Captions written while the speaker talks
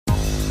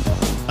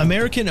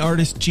American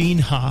artist Gene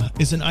Ha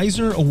is an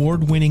Eisner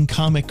Award-winning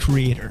comic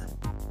creator.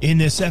 In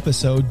this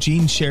episode,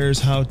 Gene shares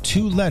how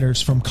two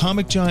letters from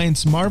comic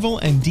giants Marvel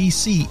and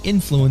DC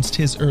influenced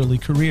his early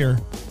career.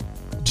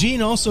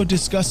 Gene also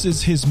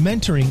discusses his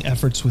mentoring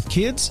efforts with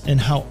kids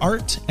and how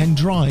art and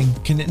drawing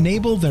can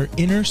enable their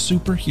inner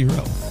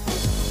superhero.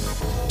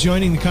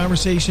 Joining the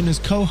conversation as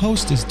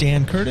co-host is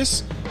Dan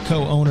Curtis,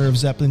 co-owner of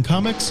Zeppelin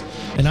Comics,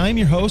 and I'm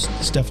your host,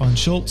 Stefan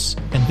Schultz,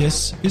 and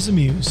this is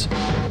Amuse.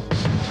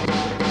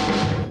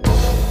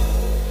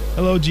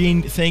 Hello,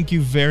 Gene. Thank you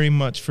very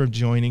much for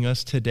joining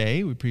us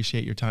today. We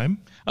appreciate your time.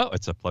 Oh,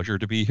 it's a pleasure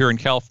to be here in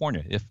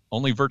California, if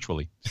only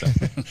virtually. So.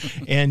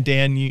 And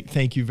Dan,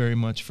 thank you very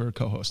much for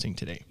co-hosting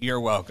today. You're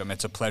welcome.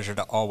 It's a pleasure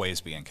to always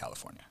be in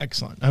California.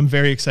 Excellent. I'm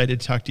very excited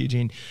to talk to you,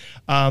 Gene.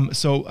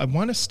 So I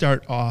want to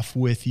start off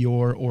with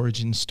your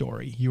origin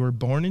story. You were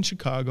born in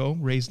Chicago,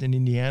 raised in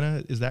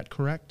Indiana. Is that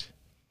correct?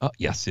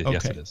 Yes, it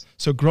is.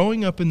 So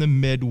growing up in the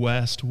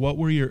Midwest, what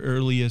were your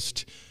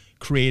earliest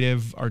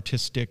creative,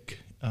 artistic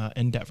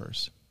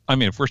endeavors? I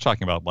mean, if we're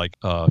talking about like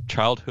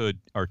childhood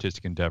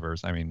artistic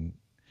endeavors, I mean,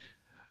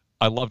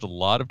 I loved a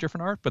lot of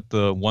different art, but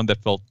the one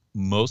that felt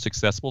most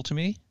accessible to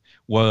me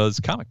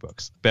was comic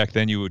books. Back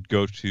then, you would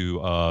go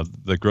to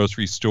the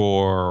grocery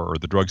store or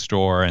the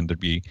drugstore, and there'd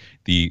be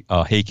the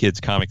Hey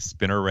Kids comic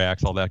spinner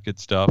racks, all that good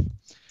stuff.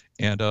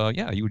 And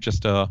you would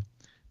just have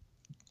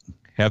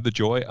the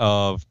joy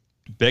of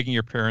begging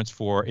your parents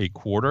for a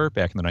quarter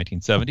back in the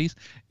 1970s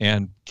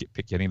and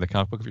getting the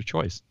comic book of your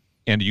choice.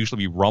 And it usually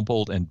be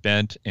rumpled and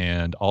bent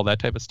and all that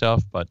type of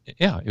stuff. But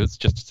yeah, it was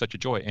just such a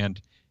joy. And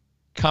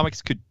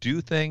comics could do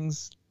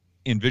things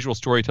in visual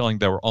storytelling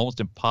that were almost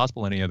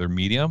impossible in any other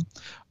medium.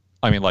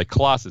 I mean, like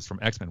Colossus from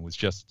X-Men was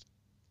just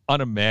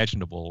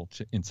unimaginable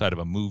inside of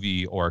a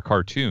movie or a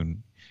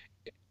cartoon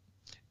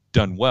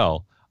done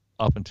well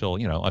up until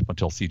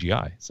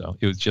CGI. So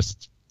it was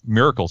just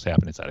miracles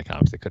happen inside of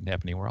comics that couldn't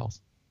happen anywhere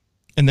else.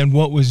 And then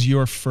what was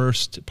your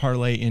first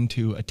parlay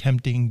into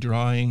attempting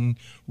drawing,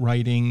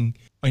 writing,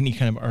 any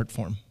kind of art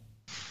form?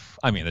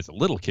 I mean, as a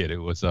little kid, it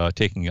was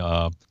taking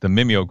the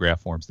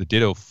mimeograph forms, the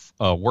ditto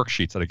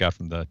worksheets that I got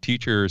from the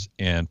teachers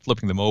and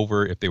flipping them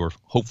over if they were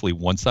hopefully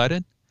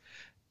one-sided,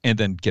 and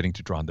then getting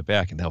to draw on the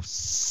back. And that was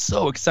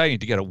so exciting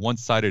to get a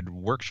one-sided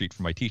worksheet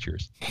from my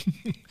teachers.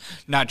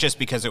 Not just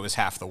because it was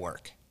half the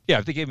work. Yeah,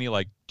 if they gave me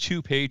like a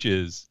two-page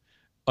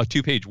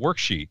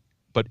worksheet,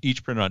 but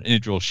each printed on an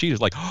individual sheet is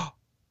like, oh,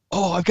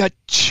 I've got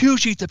two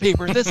sheets of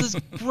paper. This is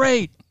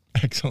great.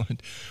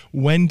 Excellent.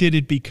 When did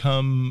it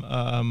become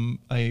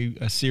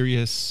a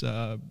serious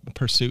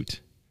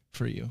pursuit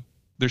for you?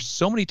 There's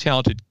so many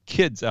talented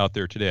kids out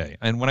there today.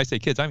 And when I say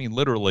kids, I mean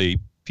literally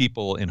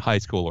people in high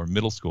school or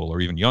middle school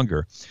or even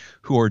younger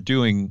who are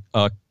doing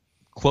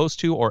close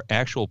to or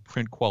actual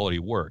print quality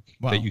work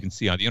that you can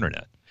see on the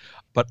internet.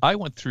 But I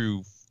went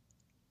through,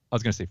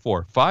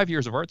 5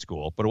 years of art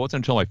school, but it wasn't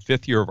until my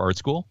fifth year of art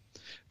school,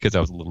 because I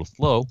was a little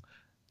slow,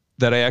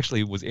 that I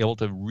actually was able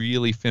to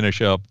really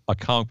finish up a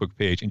comic book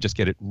page and just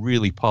get it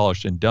really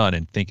polished and done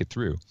and think it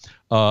through.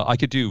 I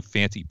could do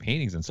fancy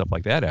paintings and stuff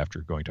like that after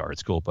going to art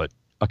school, but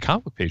a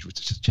comic book page was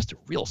just a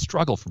real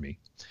struggle for me.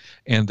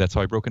 And that's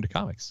how I broke into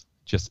comics,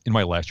 just in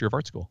my last year of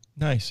art school.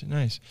 Nice.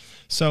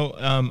 So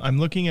I'm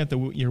looking at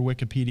your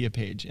Wikipedia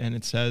page, and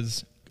it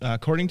says,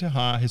 according to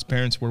Ha, his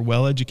parents were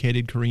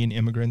well-educated Korean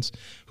immigrants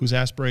whose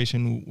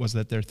aspiration was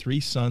that their three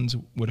sons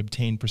would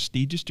obtain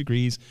prestigious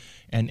degrees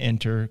and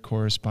enter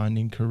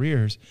corresponding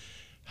careers.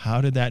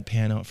 How did that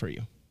pan out for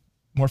you?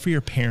 More for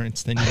your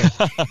parents than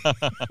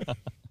you.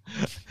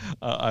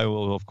 I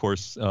will, of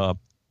course,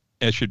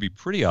 it should be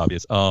pretty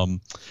obvious.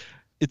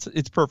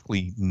 It's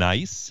perfectly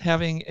nice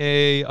having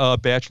a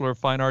Bachelor of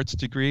Fine Arts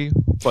degree,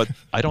 but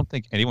I don't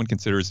think anyone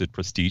considers it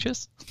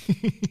prestigious.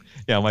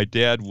 Yeah, my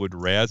dad would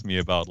razz me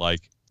about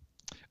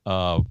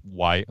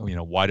why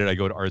did I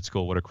go to art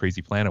school? What a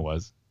crazy plan it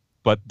was.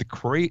 But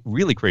the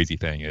really crazy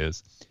thing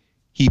is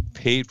he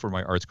paid for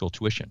my art school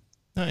tuition.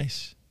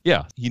 Nice.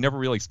 Yeah, he never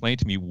really explained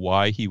to me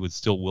why he was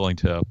still willing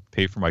to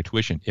pay for my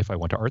tuition if I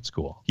went to art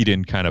school. He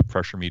didn't kind of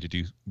pressure me to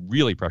do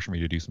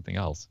something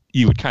else.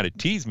 He would kind of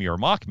tease me or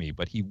mock me,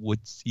 but he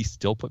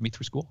still put me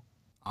through school.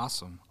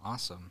 Awesome.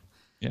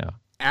 Yeah.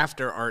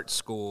 After art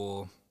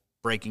school,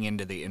 breaking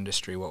into the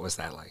industry, what was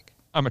that like?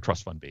 I'm a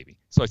trust fund baby.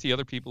 So I see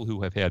other people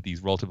who have had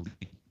these relatively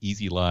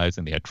easy lives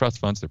and they had trust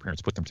funds. Their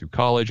parents put them through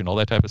college and all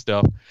that type of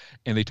stuff.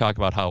 And they talk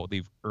about how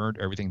they've earned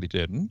everything they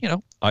did. And,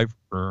 I've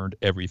earned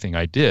everything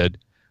I did,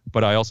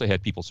 but I also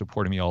had people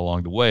supporting me all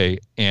along the way.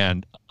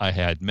 And I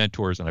had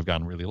mentors and I've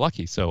gotten really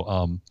lucky.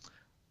 So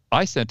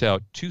I sent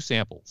out two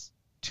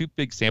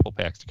big sample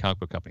packs to comic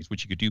book companies,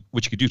 which you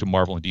could do to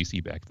Marvel and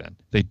DC back then.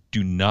 They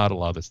do not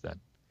allow this then.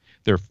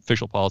 Their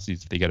official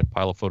policies, if they get a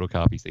pile of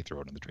photocopies, they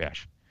throw it in the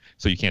trash.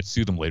 So you can't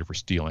sue them later for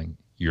stealing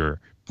your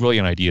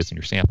brilliant ideas and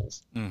your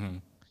samples. Mm-hmm.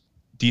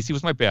 DC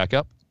was my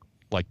backup,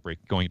 like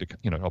going to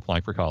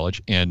applying for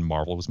college, and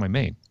Marvel was my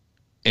main.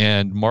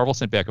 And Marvel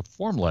sent back a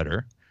form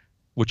letter,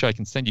 which I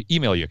can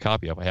email you a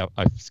copy of.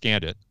 I've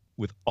scanned it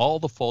with all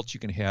the faults you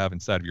can have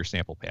inside of your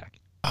sample pack.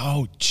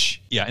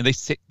 Ouch. Yeah, and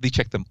they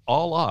check them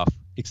all off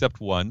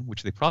except one,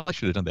 which they probably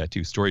should have done that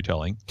too,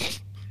 storytelling.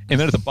 And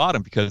then at the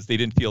bottom, because they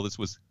didn't feel this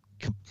was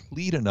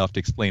complete enough to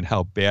explain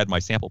how bad my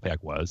sample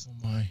pack was,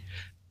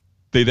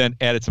 they then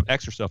added some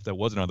extra stuff that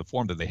wasn't on the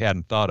form that they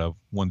hadn't thought of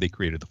when they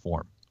created the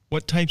form.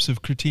 What types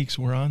of critiques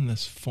were on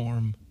this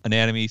form?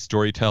 Anatomy,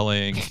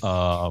 storytelling.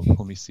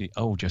 Let me see.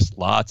 Oh, just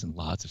lots and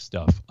lots of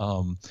stuff.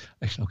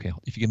 Actually, okay.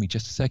 If you give me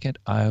just a second,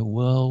 I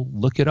will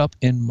look it up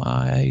in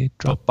my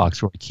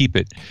Dropbox where I keep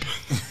it.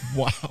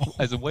 Wow.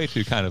 As a way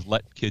to kind of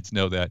let kids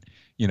know that,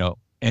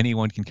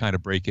 anyone can kind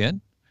of break in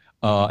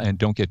and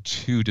don't get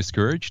too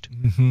discouraged.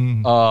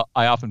 Mm-hmm.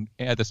 I often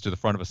add this to the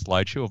front of a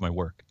slideshow of my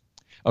work.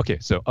 Okay,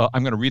 so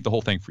I'm going to read the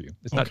whole thing for you.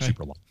 It's not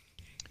super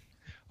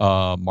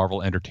long.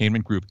 Marvel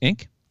Entertainment Group,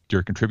 Inc.,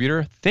 dear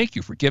contributor, thank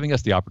you for giving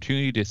us the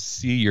opportunity to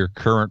see your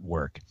current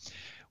work.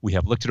 We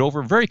have looked it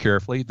over very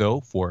carefully, though,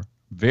 for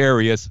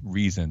various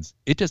reasons.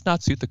 It does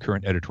not suit the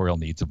current editorial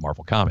needs of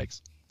Marvel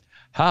Comics.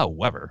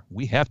 However,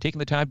 we have taken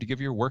the time to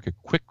give your work a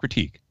quick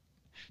critique.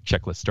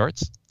 Checklist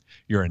starts.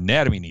 Your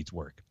anatomy needs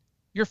work.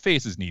 Your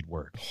faces need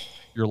work.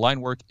 Your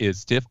line work is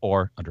stiff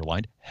or,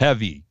 underlined,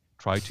 heavy.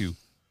 Try to,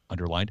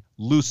 underlined,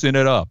 loosen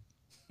it up.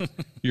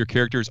 Your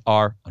characters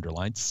are,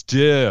 underlined,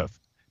 stiff.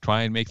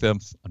 Try and make them,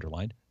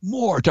 underlined,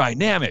 more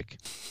dynamic.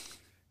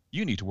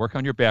 You need to work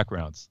on your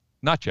backgrounds,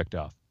 not checked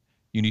off.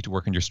 You need to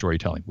work on your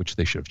storytelling, which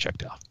they should have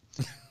checked off.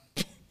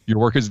 Your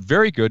work is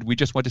very good. We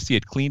just want to see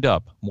it cleaned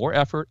up. More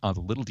effort on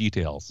the little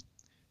details.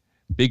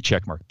 Big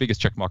check mark,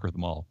 biggest check mark of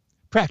them all.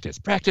 Practice,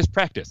 practice,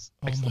 practice!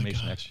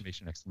 Exclamation,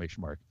 exclamation,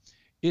 exclamation mark.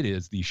 It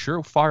is the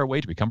surefire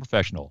way to become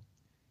professional.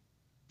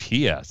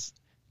 P.S.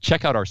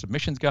 Check out our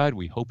submissions guide.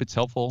 We hope it's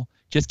helpful.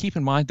 Just keep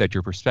in mind that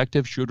your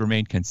perspective should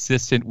remain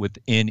consistent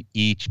within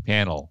each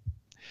panel.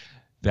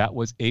 That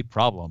was a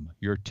problem.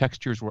 Your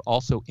textures were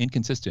also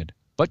inconsistent,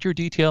 but your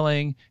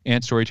detailing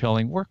and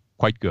storytelling were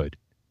quite good.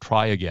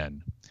 Try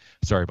again.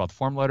 Sorry about the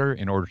form letter.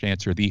 In order to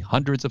answer the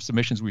hundreds of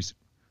submissions we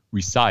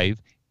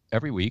receive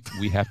every week,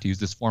 we have to use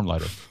this form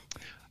letter.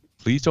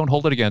 Please don't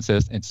hold it against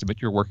us and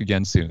submit your work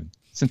again soon.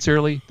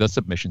 Sincerely, the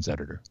submissions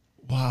editor.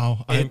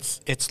 Wow.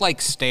 It's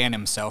like Stan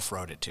himself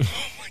wrote it too.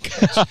 Oh my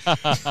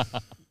gosh.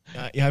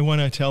 I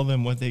want to tell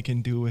them what they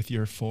can do with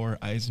your 4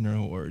 Eisner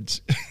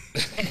Awards.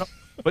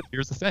 But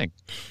here's the thing.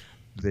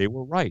 They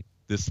were right.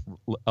 This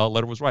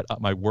letter was right.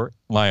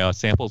 My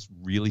samples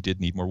really did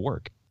need more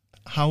work.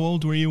 How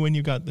old were you when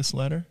you got this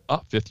letter?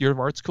 5th year of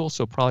art school,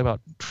 so probably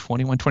about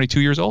 21, 22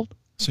 years old.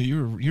 So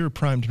you were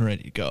primed and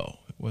ready to go.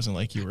 It wasn't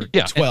like you were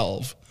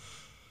 12.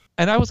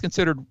 And I was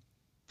considered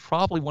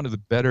probably one of the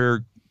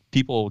better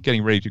people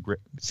getting ready to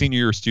senior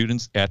year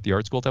students at the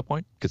art school at that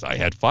point, because I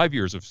had 5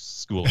 years of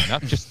schooling,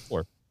 not just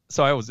 4.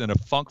 So I was in a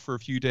funk for a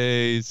few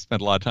days,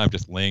 spent a lot of time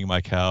just laying on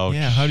my couch.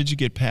 Yeah, how did you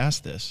get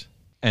past this?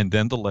 And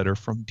then the letter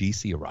from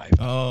DC arrived.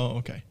 Oh,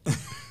 okay.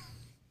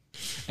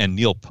 And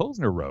Neil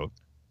Posner wrote,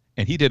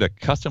 and he did a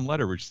custom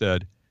letter which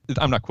said,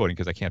 I'm not quoting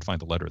because I can't find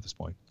the letter at this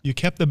point. You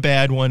kept the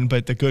bad one,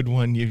 but the good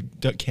one you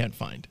can't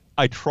find.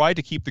 I tried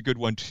to keep the good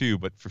one too,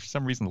 but for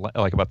some reason,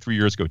 like about 3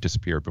 years ago, it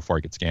disappeared before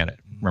I could scan it.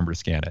 Remember to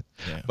scan it.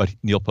 Yeah. But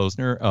Neil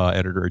Posner,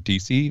 editor at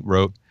DC,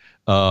 wrote,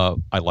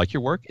 I like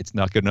your work. It's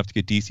not good enough to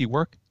get DC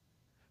work.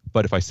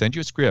 But if I send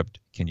you a script,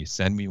 can you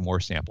send me more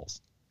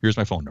samples? Here's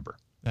my phone number.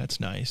 That's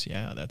nice.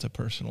 Yeah, that's a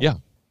personal. Yeah.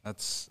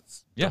 That's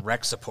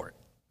direct support.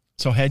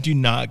 So had you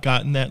not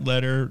gotten that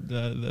letter,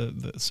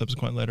 the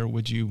subsequent letter,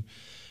 would you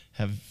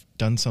have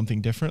done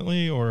something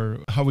differently? Or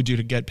how would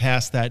you get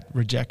past that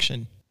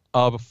rejection?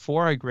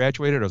 Before I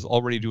graduated, I was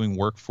already doing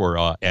work for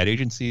ad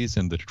agencies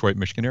in the Detroit,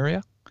 Michigan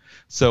area.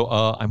 So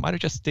I might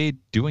have just stayed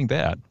doing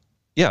that.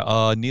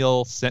 Yeah,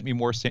 Neil sent me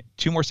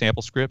 2 more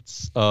sample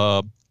scripts,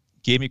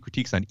 gave me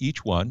critiques on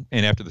each one.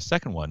 And after the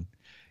second one,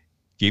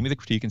 gave me the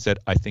critique and said,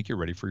 I think you're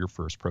ready for your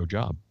first pro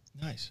job.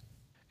 Nice.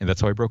 And that's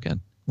how I broke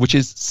in, which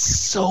is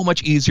so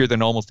much easier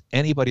than almost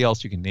anybody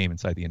else you can name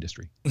inside the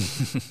industry.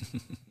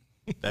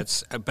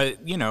 But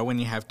when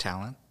you have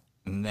talent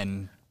and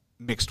then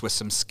mixed with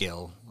some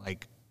skill,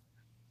 like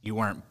you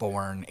weren't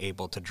born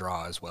able to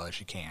draw as well as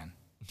you can.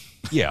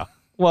 Yeah.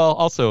 Well,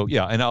 also,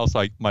 yeah. And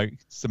also my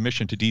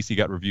submission to DC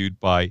got reviewed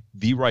by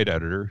the right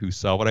editor who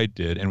saw what I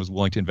did and was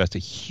willing to invest a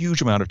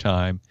huge amount of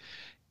time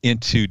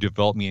into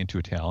develop me into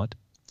a talent.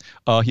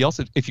 He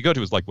also, if you go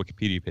to his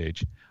Wikipedia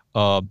page,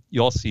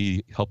 you'll see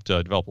he helped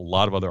develop a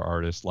lot of other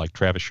artists like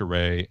Travis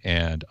Charest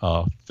and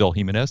Phil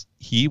Jimenez.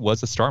 He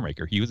was a star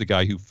maker. He was a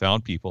guy who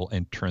found people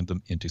and turned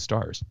them into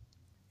stars.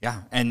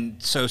 Yeah,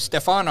 and so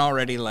Stefan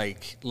already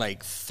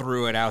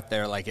threw it out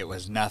there like it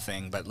was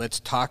nothing, but let's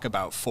talk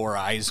about 4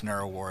 Eisner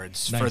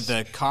Awards. Nice. For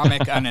the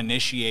comic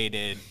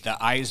uninitiated, the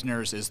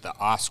Eisners is the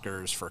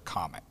Oscars for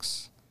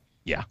comics.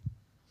 Yeah.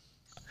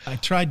 I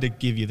tried to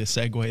give you the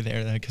segue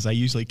there because I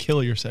usually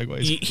kill your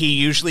segues. He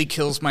usually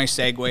kills my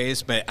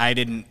segues, but I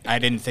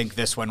didn't think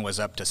this one was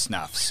up to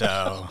snuff,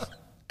 so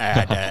I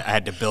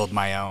had to build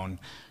my own.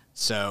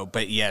 So,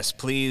 but yes,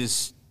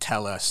 please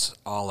tell us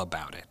all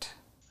about it.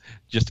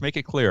 Just to make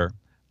it clear,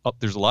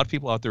 there's a lot of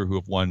people out there who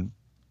have won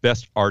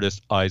best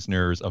artist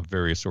Eisners of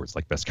various sorts,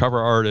 like best cover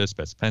artist,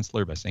 best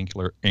penciler, best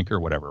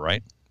inker, whatever,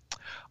 right?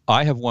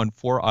 I have won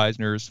 4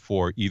 Eisners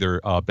for either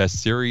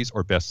best series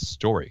or best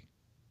story,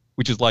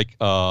 which is like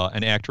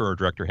an actor or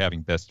director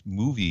having best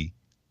movie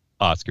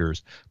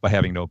Oscars by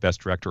having no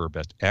best director or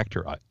best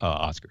actor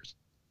Oscars.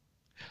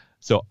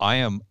 So I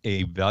am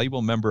a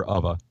valuable member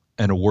of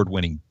an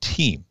award-winning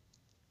team.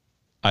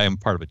 I am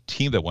part of a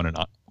team that won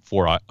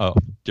 4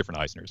 different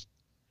Eisners,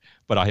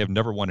 but I have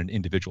never won an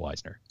individual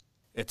Eisner.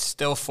 It's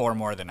still 4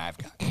 more than I've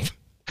got.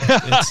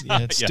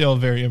 It's still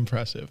very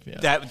impressive.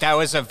 Yeah. That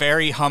was a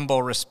very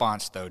humble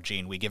response, though,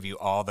 Gene. We give you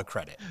all the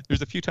credit.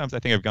 There's a few times I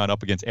think I've gone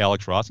up against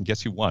Alex Ross, and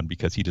guess who won?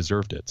 Because he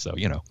deserved it. So,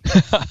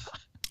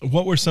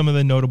 What were some of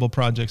the notable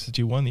projects that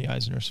you won the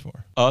Eisners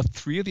for?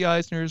 3 of the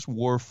Eisners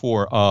were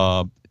for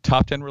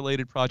top 10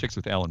 related projects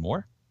with Alan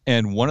Moore.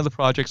 And one of the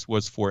projects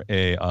was for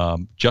a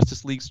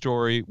Justice League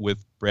story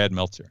with Brad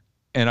Meltzer.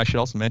 And I should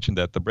also mention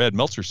that the Brad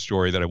Meltzer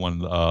story that I won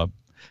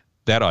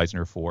that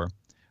Eisner for,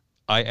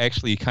 I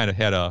actually kind of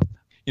had a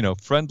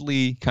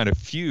friendly kind of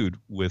feud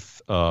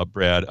with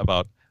Brad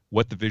about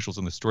what the visuals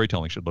and the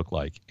storytelling should look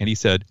like. And he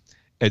said,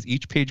 as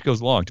each page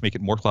goes along, to make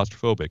it more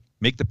claustrophobic,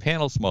 make the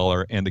panels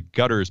smaller and the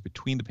gutters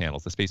between the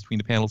panels, the space between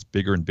the panels,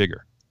 bigger and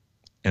bigger.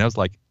 And I was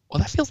like, well,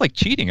 that feels like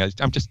cheating.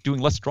 I'm just doing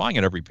less drawing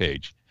on every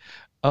page.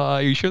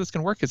 Are you sure that's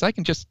going to work? Because I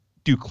can just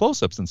do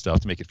close-ups and stuff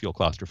to make it feel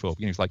claustrophobic.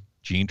 And he's like,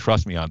 Gene,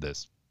 trust me on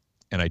this.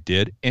 And I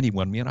did, and he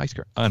won me an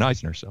Eisner.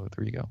 So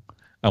there you go.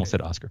 I almost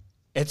said Oscar.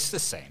 It's the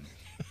same.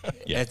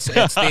 Yeah. It's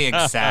the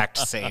exact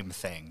same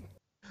thing.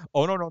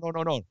 Oh,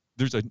 no.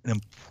 There's an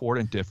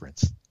important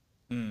difference.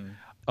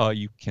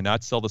 You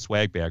cannot sell the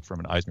swag bag from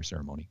an Eisner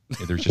ceremony.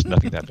 There's just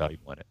nothing that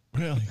valuable in it.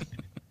 Really?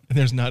 And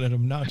there's not an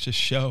obnoxious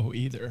show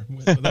either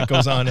that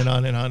goes on and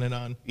on and on and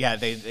on. Yeah,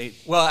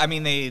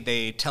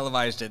 they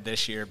televised it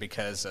this year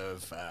because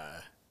of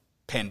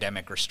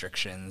pandemic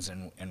restrictions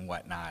and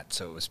whatnot.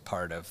 So it was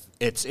part of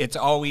it's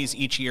always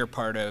each year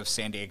part of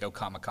San Diego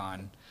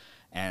Comic-Con,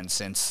 and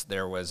since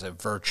there was a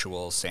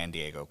virtual San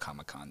Diego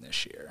Comic-Con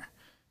this year,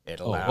 it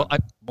allowed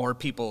more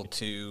people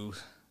to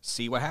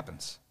see what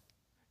happens.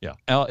 Yeah,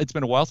 it's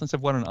been a while since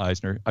I've won an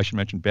Eisner. I should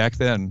mention back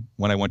then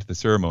when I went to the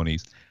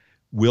ceremonies,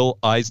 Will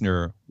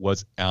Eisner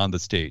was on the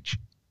stage.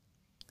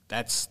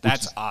 That's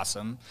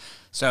awesome.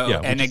 So,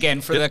 yeah, and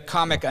again, for the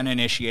comic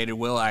uninitiated,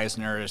 Will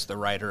Eisner is the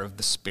writer of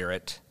The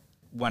Spirit,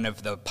 one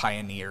of the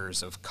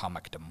pioneers of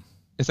comicdom.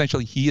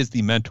 Essentially, he is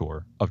the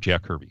mentor of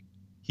Jack Kirby.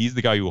 He's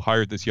the guy who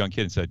hired this young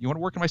kid and said, you want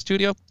to work in my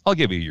studio? I'll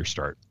give you your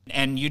start.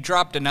 And you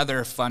dropped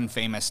another fun,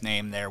 famous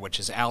name there, which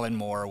is Alan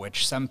Moore,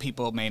 which some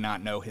people may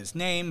not know his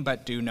name,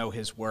 but do know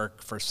his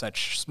work for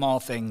such small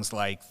things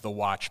like The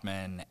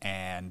Watchmen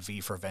and V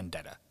for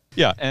Vendetta.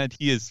 Yeah, and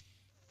he is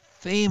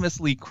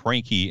famously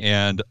cranky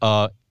and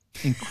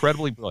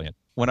incredibly brilliant.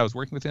 When I was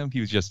working with him, he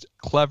was just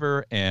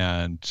clever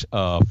and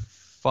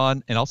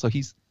fun. And also,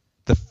 he's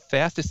the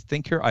fastest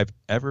thinker I've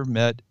ever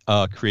met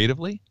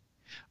creatively.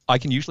 I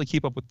can usually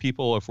keep up with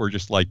people if we're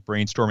just like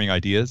brainstorming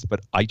ideas,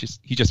 but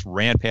he just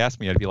ran past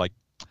me. I'd be like,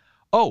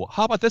 oh,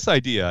 how about this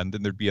idea? And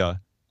then there'd be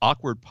a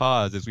awkward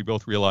pause as we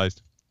both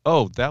realized,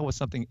 oh, that was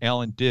something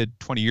Alan did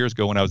 20 years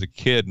ago when I was a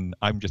kid, and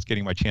I'm just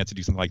getting my chance to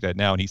do something like that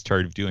now, and he's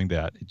tired of doing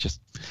that.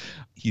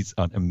 He's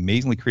an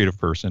amazingly creative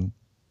person,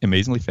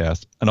 amazingly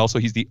fast, and also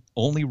he's the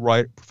only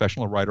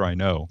professional writer I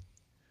know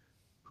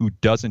who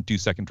doesn't do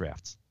second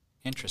drafts.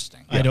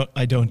 Interesting. Yeah.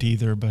 I don't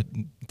either, but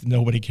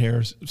nobody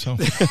cares. So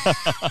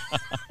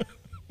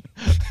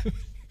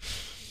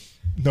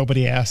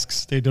nobody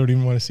asks. They don't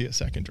even want to see a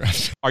second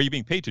draft. Are you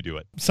being paid to do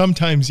it?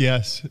 Sometimes,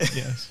 yes.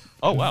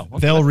 Oh, wow. Okay.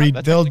 They'll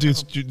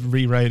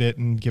rewrite it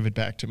and give it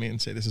back to me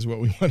and say, this is what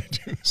we want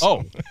to do. So.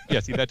 Oh, yeah.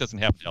 See, that doesn't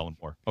happen to Alan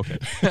Moore. Okay.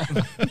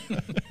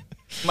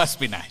 Must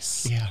be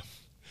nice. Yeah.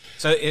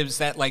 So is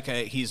that like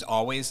he's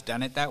always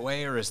done it that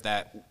way, or is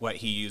that what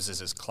he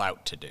uses as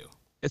clout to do?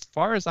 As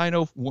far as I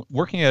know,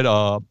 working at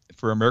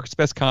for America's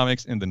Best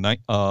Comics in the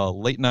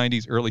late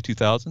 90s, early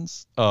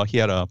 2000s, he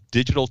had a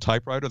digital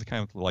typewriter, the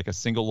kind of like a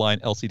single-line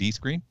LCD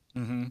screen.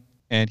 Mm-hmm.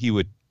 And he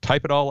would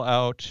type it all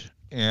out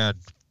and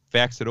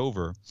fax it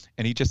over,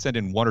 and he just sent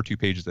in 1 or 2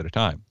 pages at a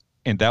time.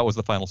 And that was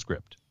the final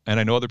script. And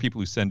I know other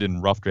people who send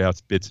in rough drafts,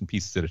 bits and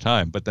pieces at a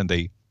time, but then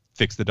they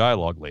fix the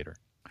dialogue later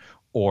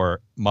or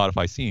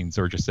modify scenes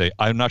or just say,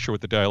 I'm not sure what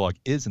the dialogue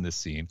is in this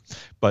scene,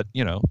 but,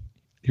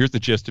 here's the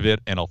gist of it,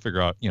 and I'll figure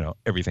out,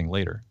 everything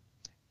later.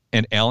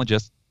 And Alan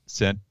just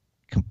sent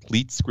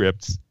complete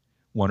scripts,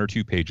 1 or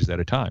 2 pages at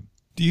a time.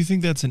 Do you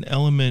think that's an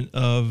element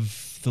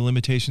of the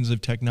limitations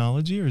of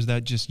technology, or is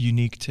that just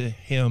unique to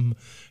him?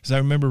 Because I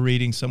remember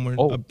reading somewhere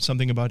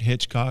something about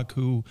Hitchcock,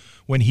 who,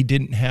 when he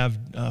didn't have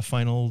a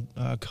final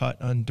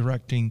cut on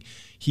directing,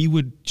 he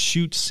would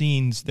shoot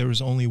scenes. There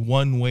was only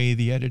one way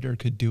the editor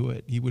could do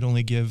it. He would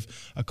only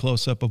give a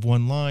close-up of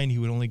one line. He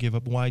would only give a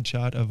wide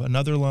shot of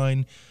another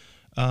line.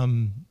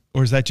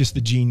 Or is that just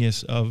the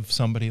genius of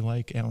somebody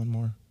like Alan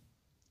Moore?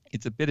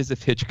 It's a bit as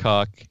if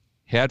Hitchcock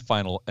had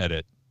final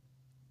edit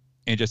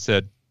and just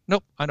said,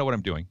 nope, I know what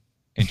I'm doing,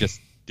 and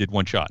just did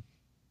one shot.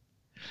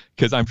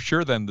 Because I'm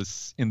sure then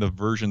this in the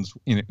versions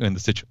in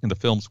the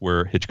films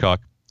where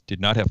Hitchcock did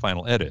not have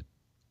final edit,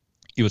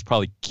 it was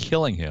probably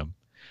killing him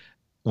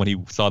when he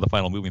saw the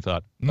final movie and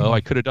thought, oh,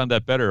 I could have done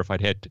that better if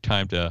I'd had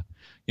time to,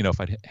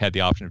 if I'd had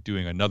the option of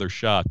doing another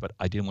shot, but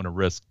I didn't want to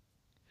risk,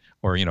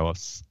 or,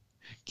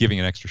 giving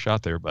an extra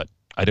shot there, but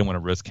I didn't want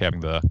to risk having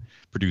the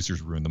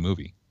producers ruin the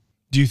movie.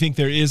 Do you think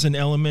there is an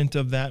element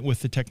of that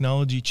with the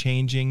technology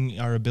changing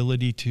our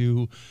ability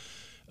to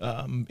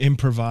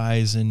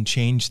improvise and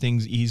change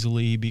things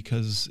easily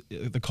because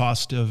the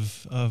cost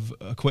of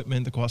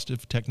equipment, the cost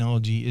of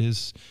technology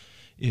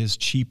is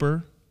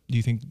cheaper? Do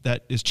you think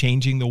that is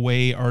changing the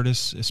way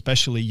artists,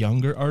 especially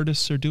younger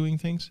artists, are doing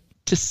things?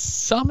 To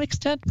some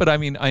extent, but I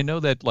mean, I know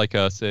that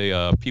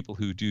people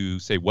who do,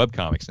 say,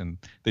 webcomics, and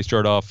they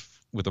start off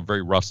with a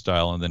very rough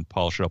style and then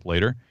polish it up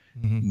later.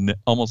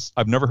 Almost,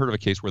 I've never heard of a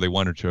case where they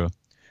wanted to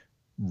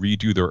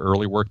redo their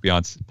early work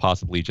beyond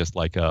possibly just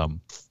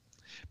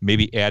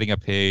maybe adding a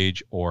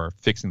page or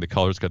fixing the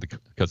colors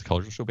because the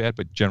colors are so bad.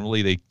 But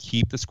generally, they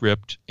keep the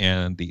script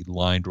and the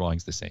line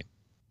drawings the same.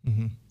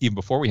 Even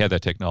before we had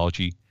that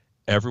technology,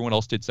 everyone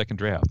else did second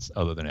drafts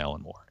other than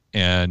Alan Moore,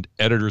 and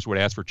editors would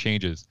ask for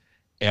changes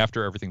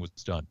after everything was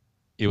done.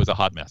 It was a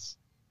hot mess,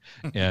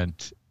 and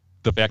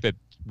the fact that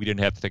we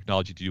didn't have the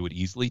technology to do it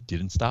easily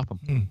didn't stop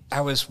them.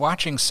 I was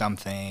watching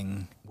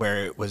something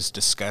where it was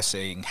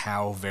discussing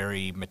how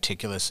very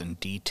meticulous and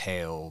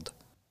detailed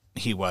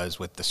he was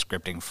with the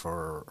scripting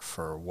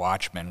for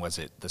Watchmen. Was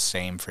it the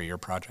same for your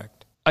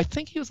project? I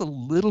think he was a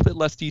little bit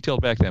less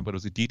detailed back then, but it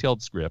was a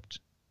detailed script.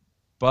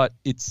 But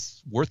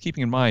it's worth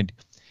keeping in mind,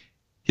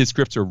 his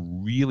scripts are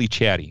really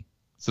chatty.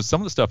 So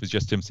some of the stuff is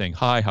just him saying,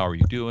 hi, how are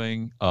you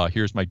doing?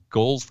 Here's my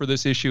goals for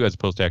this issue, as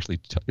opposed to actually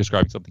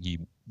describing something he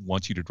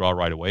wants you to draw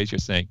right away. He's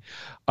just saying,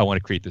 I want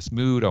to create this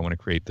mood. I want to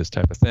create this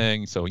type of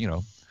thing. So,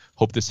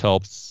 hope this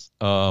helps.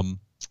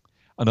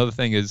 Another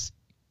thing is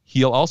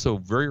he'll also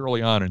very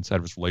early on inside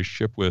of his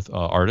relationship with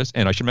artists.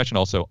 And I should mention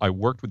also, I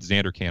worked with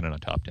Xander Cannon on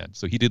Top 10.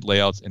 So he did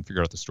layouts and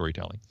figured out the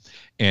storytelling.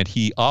 And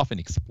he often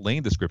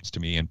explained the scripts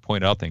to me and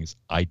pointed out things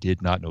I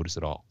did not notice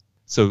at all.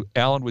 So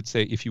Alan would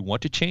say, if you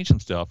want to change some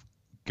stuff,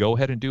 go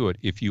ahead and do it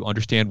if you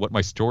understand what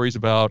my story is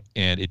about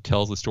and it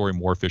tells the story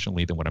more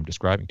efficiently than what I'm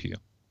describing to you.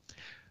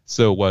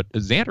 So what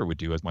Xander would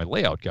do as my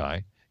layout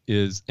guy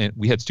is, and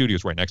we had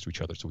studios right next to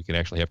each other so we could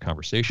actually have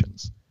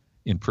conversations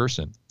in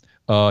person.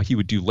 He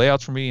would do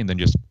layouts for me and then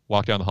just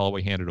walk down the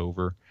hallway, hand it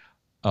over,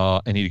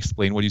 and he'd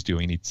explain what he's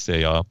doing. He'd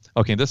say,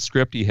 okay, in this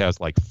script he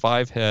has like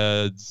 5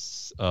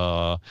 heads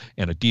and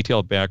a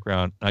detailed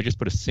background. And I just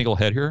put a single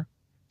head here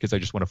because I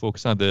just want to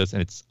focus on this,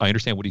 and I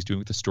understand what he's doing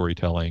with the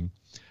storytelling.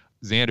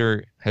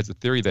 Xander has a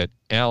theory that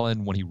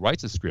Alan, when he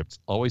writes his scripts,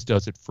 always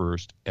does it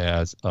first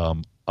as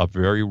a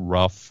very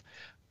rough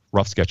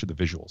sketch of the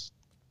visuals.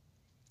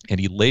 And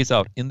he lays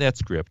out in that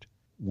script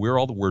where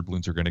all the word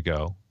balloons are going to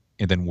go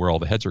and then where all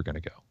the heads are going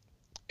to go.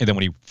 And then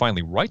when he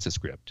finally writes a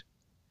script,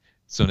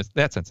 so in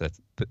that sense,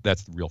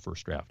 that's the real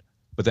first draft.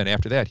 But then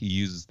after that, he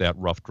uses that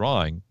rough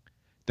drawing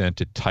then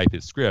to type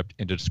his script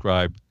and to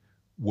describe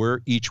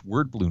where each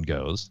word balloon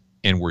goes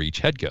and where each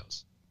head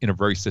goes in a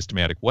very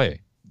systematic way.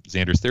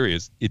 Xander's theory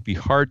is it'd be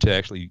hard to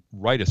actually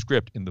write a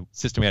script in the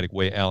systematic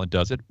way Alan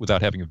does it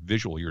without having a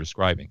visual you're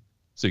describing.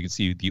 So you can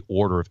see the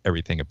order of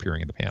everything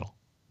appearing in the panel.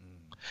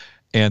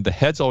 And the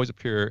heads always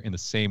appear in the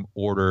same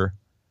order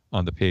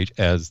on the page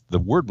as the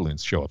word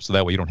balloons show up. So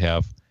that way you don't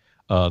have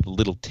the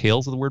little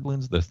tails of the word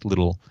balloons, the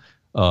little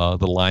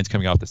the lines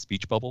coming out the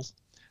speech bubbles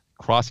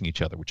crossing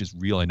each other, which is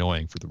real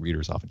annoying for the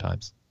readers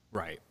oftentimes.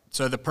 Right.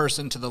 So the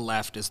person to the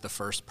left is the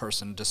first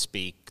person to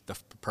speak. The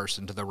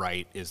person to the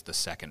right is the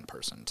second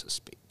person to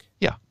speak.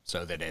 Yeah.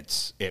 So that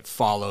it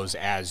follows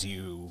as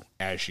you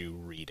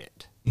read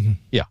it.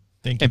 Yeah.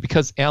 Thank you. And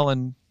because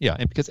Alan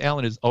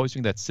is always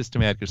doing that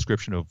systematic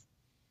description of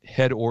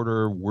head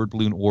order, word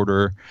balloon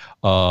order,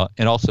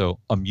 and also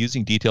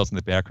amusing details in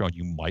the background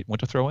you might want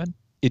to throw in,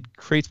 it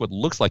creates what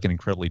looks like an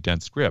incredibly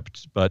dense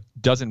script, but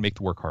doesn't make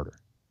the work harder.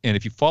 And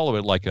if you follow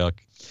it like a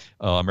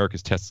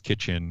America's Test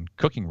Kitchen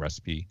cooking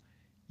recipe,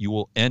 you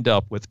will end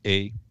up with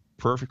a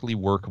perfectly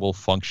workable,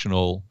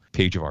 functional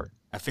page of art.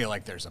 I feel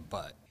like there's a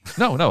but.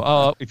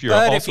 No. If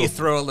you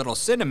throw a little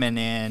cinnamon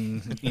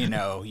in,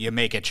 you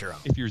make it your own.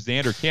 If you're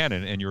Xander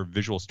Cannon and you're a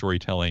visual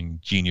storytelling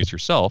genius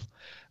yourself,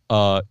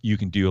 you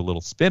can do a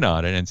little spin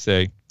on it and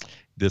say,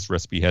 this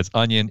recipe has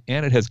onion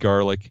and it has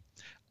garlic.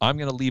 I'm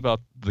going to leave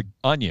out the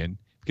onion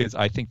because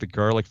I think the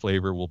garlic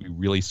flavor will be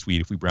really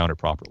sweet if we brown it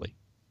properly.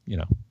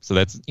 So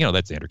that's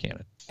Xander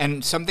Cannon.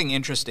 And something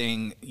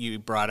interesting you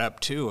brought up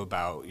too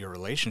about your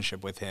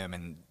relationship with him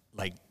and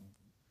like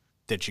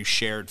that you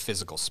shared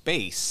physical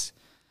space.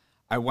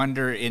 I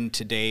wonder in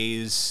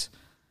today's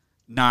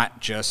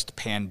not just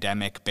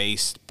pandemic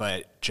based,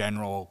 but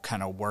general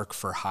kind of work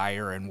for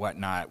hire and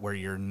whatnot, where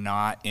you're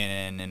not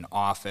in an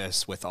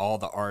office with all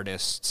the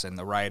artists and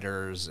the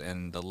writers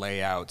and the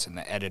layouts and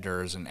the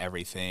editors and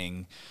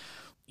everything,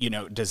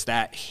 does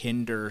that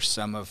hinder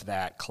some of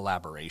that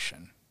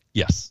collaboration?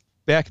 Yes.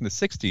 Back in the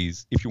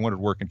 60s, if you wanted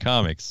to work in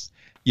comics,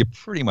 you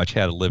pretty much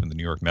had to live in the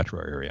New York metro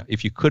area.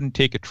 If you couldn't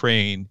take a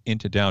train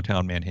into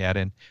downtown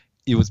Manhattan,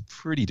 it was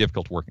pretty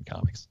difficult to work in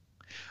comics.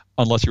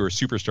 Unless you were a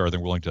superstar,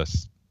 then willing to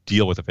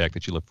deal with the fact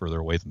that you live further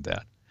away than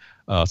that.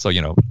 So,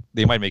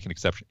 they might make an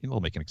exception. They'll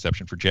make an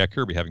exception for Jack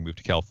Kirby having moved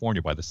to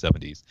California by the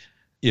 70s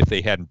if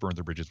they hadn't burned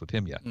their bridges with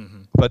him yet.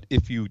 Mm-hmm. But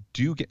if you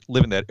do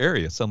live in that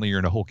area, suddenly you're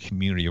in a whole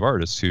community of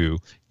artists who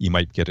you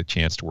might get a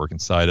chance to work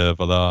inside of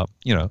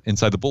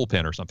inside the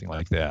bullpen or something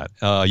like that.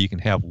 You can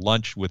have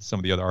lunch with some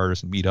of the other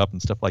artists and meet up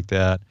and stuff like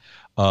that.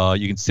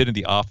 You can sit in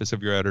the office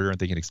of your editor and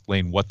they can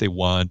explain what they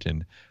want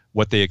and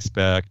what they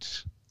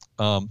expect.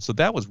 So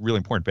that was really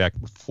important back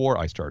before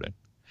I started.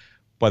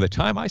 By the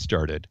time I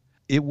started,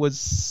 it was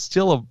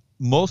still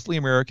mostly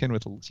American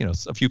with,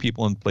 a few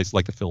people in places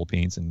like the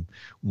Philippines and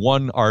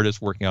one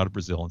artist working out of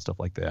Brazil and stuff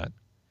like that.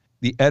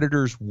 The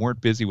editors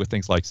weren't busy with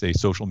things like, say,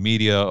 social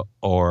media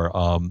or,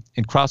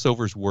 and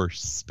crossovers were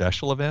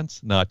special events,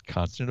 not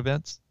constant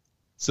events.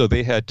 So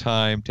they had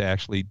time to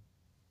actually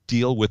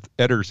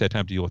editors had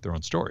time to deal with their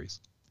own stories.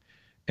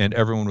 And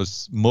everyone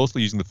was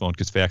mostly using the phone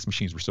because fax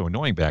machines were so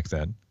annoying back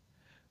then.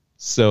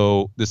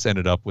 So this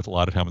ended up with a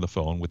lot of time on the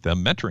phone with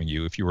them mentoring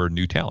you if you were a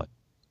new talent,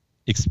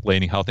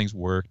 explaining how things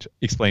worked,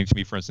 explaining to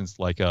me, for instance,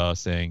 like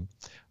saying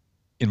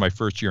in my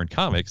first year in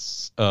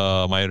comics,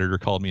 my editor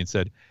called me and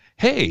said,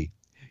 "Hey,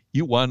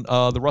 you won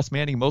the Russ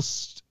Manning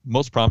Most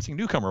Promising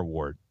Newcomer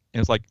Award." And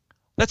it's like,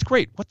 that's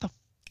great. What the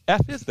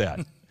F is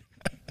that?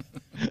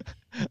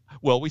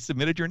 Well, we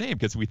submitted your name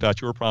because we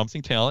thought you were a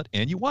promising talent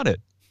and you won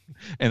it.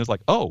 And it's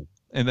like, oh.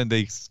 And then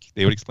they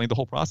would explain the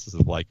whole process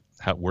of like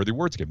where the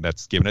awards given.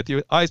 That's given at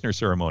the Eisner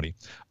ceremony.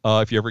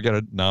 If you ever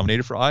get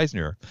nominated for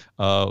Eisner,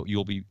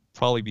 you'll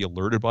probably be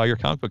alerted by your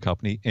comic book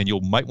company, and you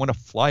might want to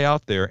fly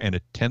out there and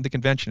attend the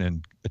convention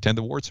and attend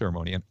the award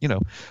ceremony. And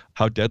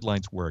how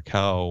deadlines work,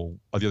 how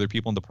are the other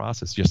people in the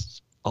process.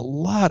 Just a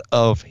lot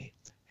of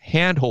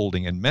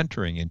hand-holding and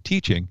mentoring and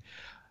teaching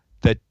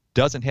that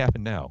doesn't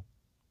happen now.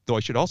 Though I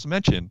should also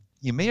mention,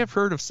 you may have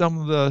heard of some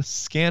of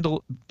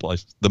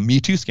the Me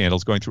Too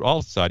scandals going through all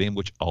of society, and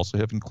which also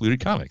have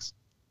included comics.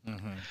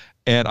 Mm-hmm.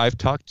 And I've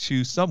talked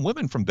to some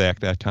women from back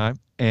that time,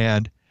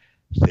 and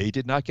they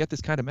did not get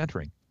this kind of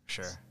mentoring.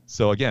 Sure.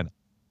 So again,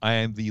 I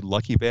am the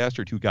lucky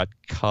bastard who got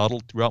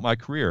coddled throughout my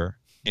career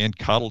and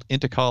coddled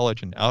into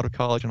college and out of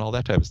college and all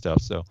that type of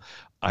stuff. So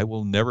I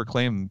will never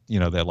claim,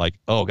 that like,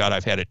 oh God,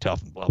 I've had it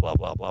tough and blah, blah,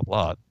 blah, blah,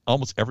 blah.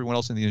 Almost everyone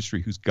else in the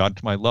industry who's gotten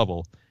to my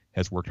level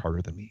has worked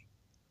harder than me.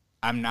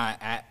 I'm not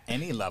at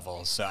any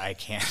level, so I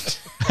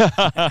can't.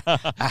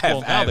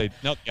 Now the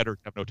editors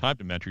have no time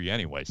to mentor you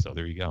anyway, so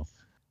there you go.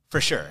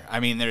 For sure. I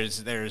mean,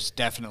 there's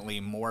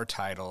definitely more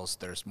titles,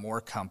 there's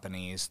more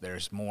companies,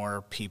 there's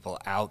more people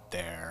out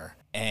there,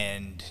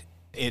 and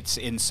it's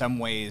in some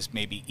ways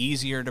maybe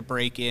easier to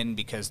break in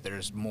because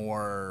there's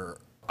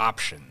more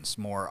options,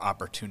 more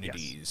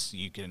opportunities. Yes.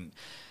 You can,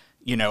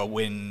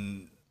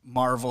 when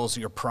Marvel's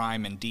your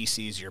prime and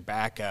DC's your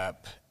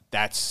backup,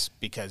 that's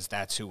because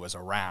that's who was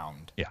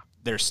around. Yeah.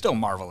 There's still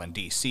Marvel and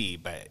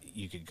DC, but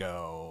you could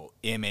go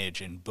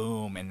Image and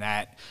Boom, and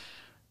that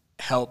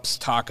helps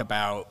talk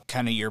about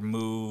kind of your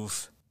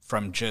move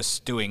from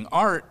just doing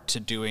art to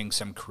doing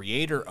some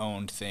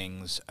creator-owned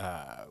things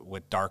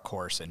with Dark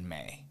Horse and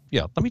May.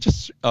 Yeah, let me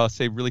just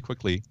say really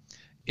quickly,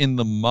 in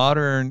the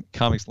modern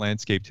comics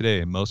landscape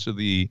today, most of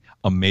the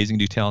amazing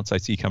new talents I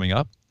see coming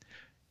up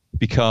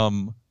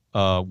become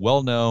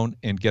well-known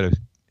and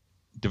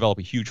develop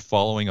a huge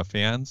following of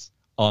fans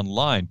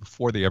online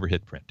before they ever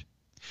hit print.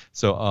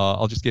 So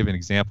I'll just give an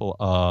example.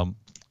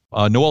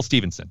 Noelle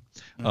Stevenson,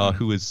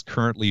 who is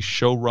currently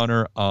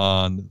showrunner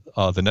on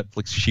the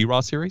Netflix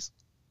She-Ra series,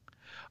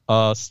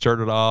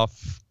 started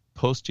off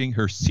posting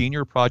her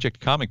senior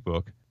project comic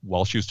book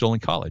while she was still in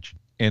college.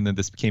 And then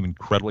this became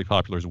incredibly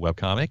popular as a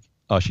webcomic.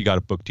 She got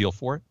a book deal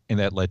for it, and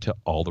that led to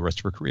all the rest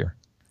of her career.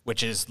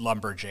 Which is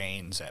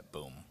Lumberjanes at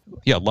Boom.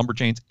 Yeah,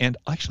 Lumberjanes, and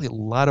actually a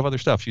lot of other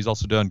stuff. She's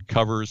also done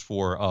covers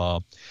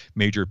for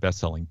major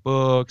best-selling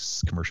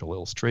books, commercial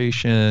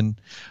illustration,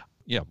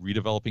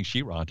 redeveloping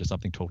She-Ra into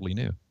something totally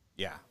new.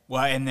 Yeah.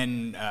 Well, and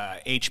then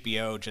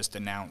HBO just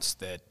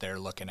announced that they're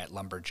looking at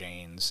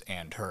Lumberjanes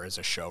and her as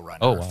a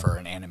showrunner for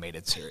an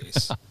animated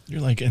series.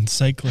 You're like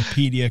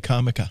Encyclopedia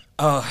Comica.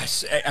 Oh,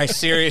 I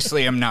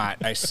seriously am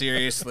not. I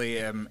seriously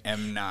am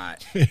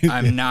not.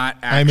 I'm not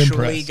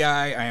actually,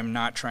 Guy. I am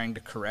not trying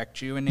to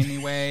correct you in any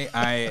way.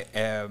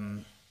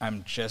 I'm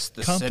just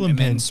the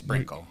cinnamon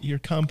sprinkle. You're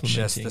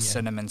complimenting. Just the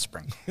cinnamon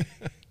sprinkle.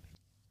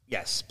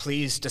 Yes,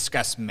 please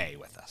discuss May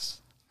with us.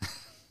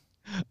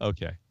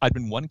 Okay. I'd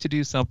been wanting to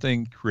do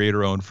something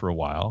creator-owned for a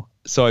while,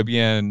 so I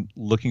began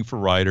looking for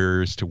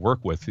writers to work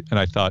with, and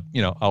I thought,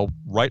 I'll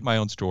write my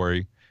own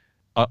story.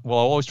 I'll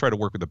always try to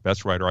work with the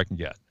best writer I can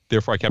get.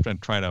 Therefore, I kept on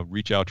trying to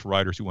reach out to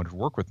writers who wanted to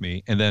work with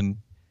me, and then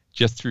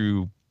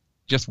through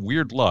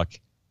weird luck,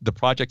 the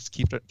projects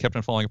kept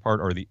on falling apart,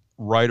 or the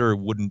writer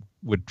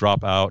would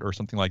drop out or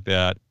something like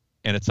that.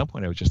 And at some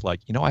point, I was just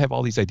like, I have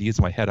all these ideas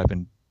in my head. I've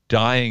been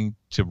dying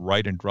to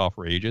write and draw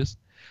for ages.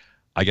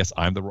 I guess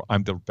I'm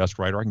the best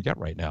writer I can get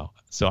right now,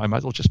 so I might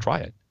as well just try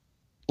it.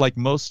 like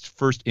most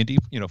first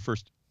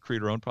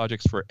creator-owned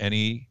projects for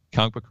any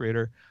comic book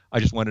creator, I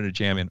just wanted to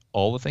jam in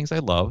all the things I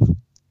love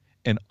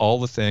and all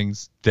the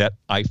things that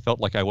I felt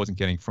like I wasn't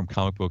getting from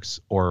comic books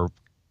or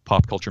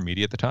pop culture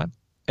media at the time.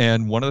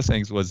 And one of the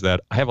things was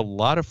that I have a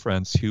lot of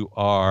friends who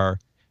are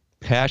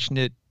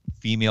passionate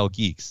female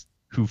geeks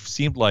who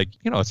seemed like,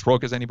 as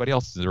rogue as anybody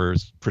else or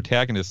as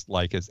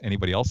protagonist-like as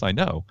anybody else I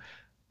know.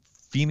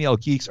 Female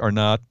geeks are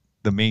not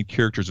the main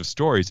characters of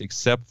stories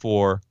except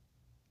for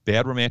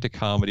bad romantic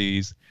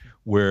comedies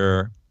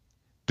where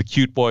the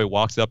cute boy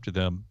walks up to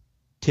them,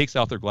 takes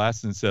off their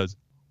glasses and says,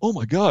 "Oh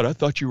my God, I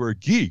thought you were a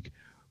geek.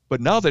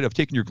 But now that I've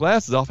taken your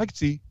glasses off, I can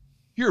see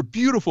you're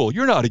beautiful.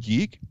 You're not a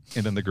geek."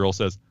 And then the girl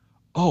says,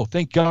 "Oh,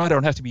 thank God I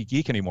don't have to be a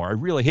geek anymore. I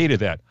really hated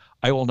that.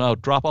 I will now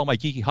drop all my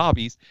geeky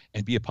hobbies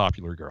and be a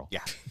popular girl."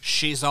 Yeah,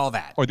 she's all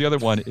that. Or the other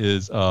one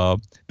is the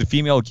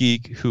female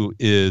geek who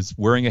is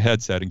wearing a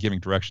headset and giving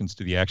directions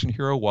to the action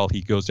hero while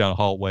he goes down a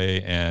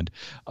hallway and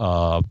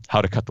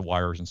how to cut the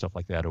wires and stuff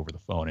like that over the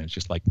phone. And it's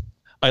just like,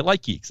 I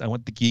like geeks. I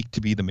want the geek to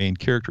be the main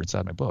character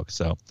inside my book.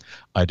 So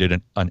I did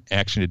an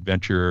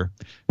action-adventure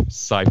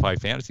sci-fi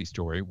fantasy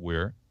story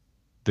where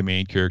the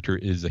main character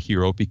is a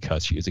hero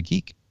because she is a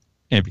geek.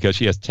 And because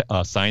she has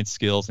science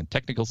skills and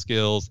technical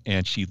skills,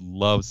 and she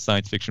loves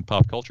science fiction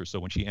pop culture. So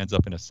when she ends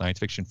up in a science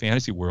fiction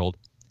fantasy world,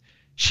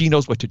 she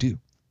knows what to do.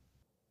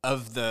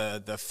 Of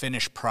the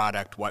finished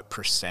product, what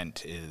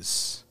 %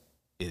 is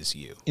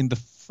you? In the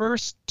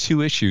first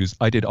 2 issues,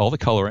 I did all the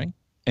coloring,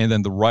 and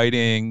then the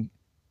writing,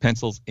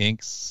 pencils,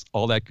 inks,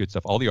 all that good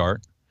stuff, all the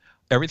art,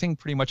 everything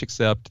pretty much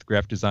except the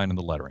graphic design and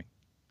the lettering.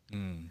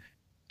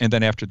 And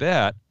then after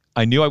that,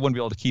 I knew I wouldn't be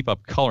able to keep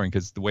up coloring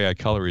because the way I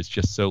color is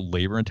just so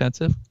labor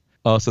intensive.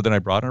 So then I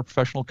brought in a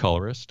professional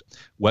colorist.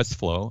 Wes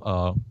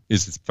Flo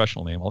is his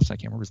professional name. Also, I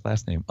can't remember his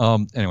last name.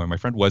 Anyway, my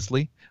friend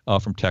Wesley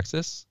from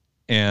Texas,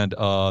 and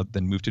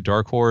then moved to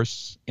Dark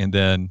Horse, and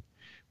then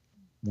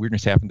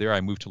weirdness happened there. I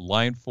moved to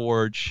Lion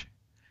Forge,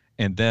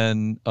 and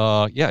then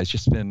it's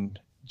just been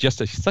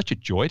such a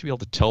joy to be able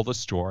to tell the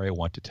story I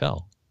want to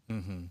tell.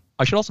 Mm-hmm.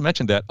 I should also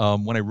mention that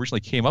when I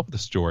originally came up with the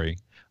story,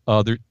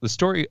 the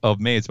story of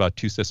May is about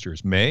 2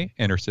 sisters, May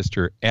and her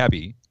sister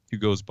Abby, who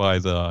goes by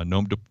the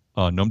nom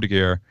de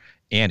guerre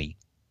Annie.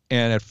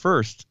 And at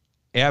first,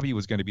 Abby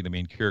was going to be the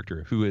main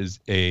character, who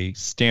is a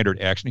standard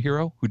action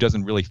hero who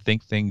doesn't really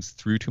think things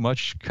through too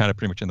much, kind of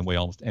pretty much in the way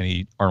almost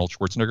any Arnold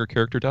Schwarzenegger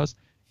character does,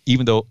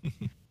 even though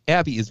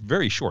Abby is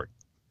very short.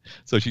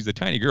 So she's a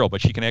tiny girl,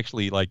 but she can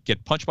actually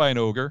get punched by an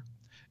ogre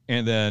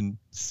and then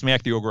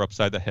smack the ogre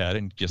upside the head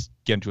and just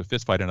get into a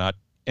fist fight and not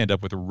end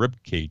up with a rib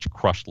cage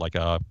crushed like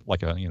a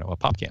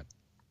pop can.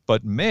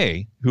 But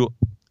May, who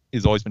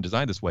has always been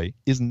designed this way,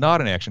 is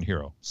not an action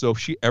hero. So if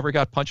she ever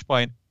got punched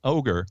by an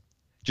ogre,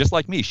 just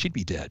like me, she'd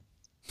be dead.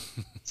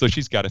 So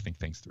she's got to think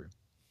things through.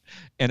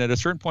 And at a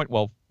certain point,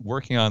 while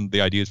working on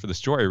the ideas for the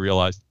story, I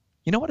realized,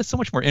 you know what? It's so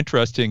much more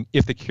interesting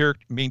if the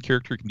main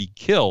character can be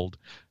killed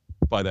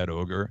by that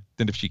ogre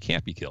than if she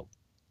can't be killed.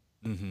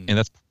 Mm-hmm. And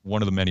that's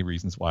one of the many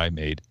reasons why I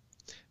made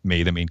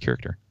May the main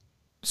character.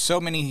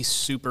 So many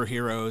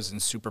superheroes and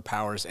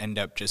superpowers end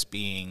up just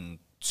being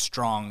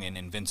strong and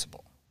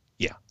invincible.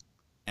 Yeah.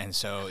 And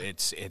so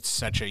it's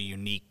such a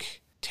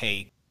unique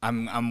take.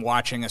 I'm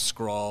watching a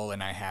scroll,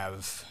 and I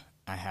have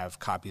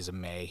copies of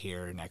May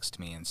here next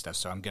to me and stuff.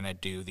 So I'm gonna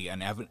do the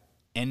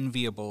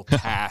enviable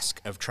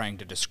task of trying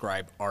to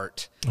describe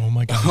art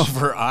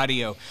over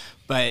audio.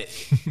 But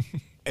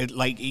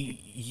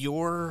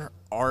your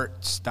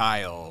art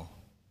style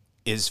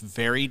is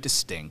very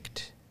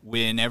distinct.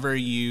 Whenever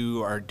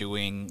you are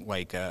doing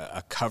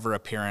a cover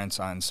appearance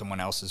on someone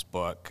else's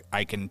book,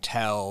 I can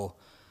tell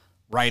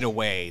right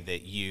away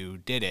that you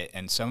did it.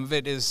 And some of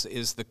it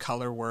is the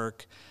color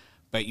work,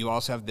 but you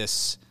also have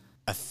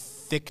a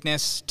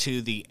thickness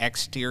to the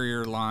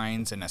exterior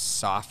lines and a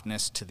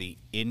softness to the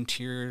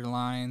interior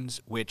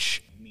lines,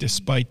 which...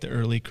 Despite the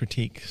early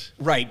critiques.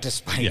 Right,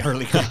 despite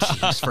early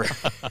critiques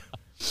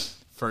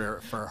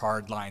for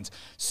hard lines.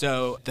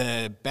 So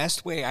the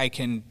best way I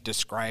can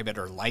describe it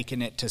or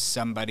liken it to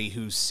somebody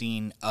who's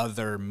seen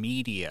other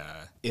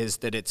media is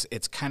that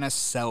it's kind of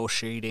cell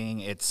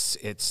shading.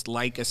 It's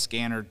like a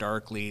Scanner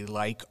Darkly,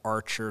 like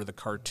Archer the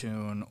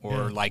cartoon,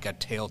 or like a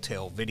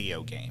Telltale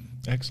video game.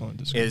 Excellent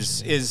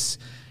description. Is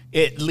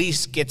it at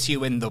least gets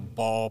you in the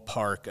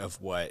ballpark of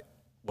what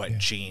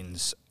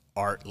Gene's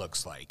art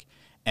looks like.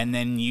 And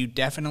then you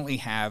definitely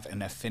have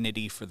an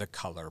affinity for the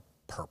color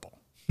purple.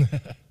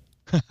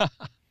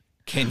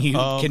 Can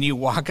you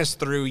walk us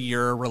through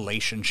your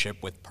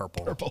relationship with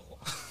purple?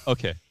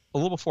 Okay. A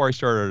little before I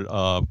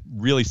started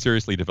really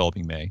seriously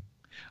developing May,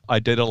 I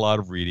did a lot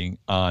of reading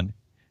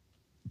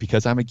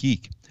because I'm a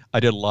geek, I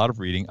did a lot of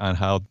reading on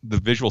how the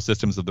visual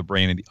systems of the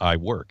brain and the eye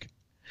work.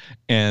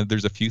 And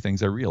there's a few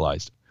things I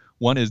realized.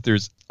 One is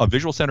there's a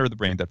visual center of the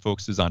brain that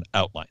focuses on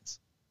outlines.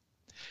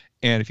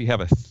 And if you have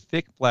a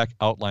thick black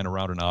outline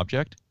around an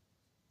object,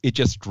 it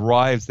just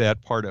drives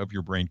that part of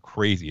your brain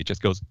crazy. It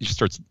just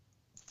starts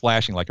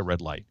flashing like a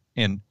red light.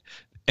 And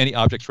any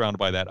object surrounded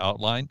by that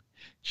outline,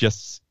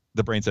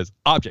 the brain says,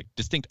 object,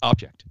 distinct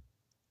object.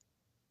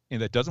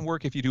 And that doesn't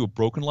work if you do a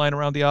broken line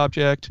around the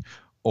object,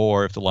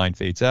 or if the line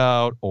fades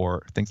out,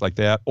 or things like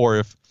that, or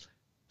if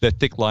that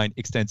thick line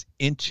extends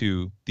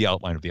into the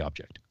outline of the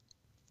object.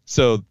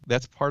 So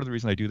that's part of the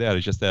reason I do that,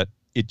 is just that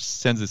it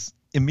sends this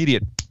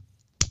immediate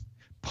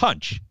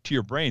punch to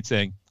your brain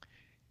saying,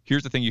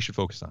 here's the thing you should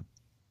focus on.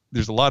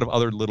 There's a lot of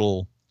other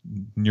little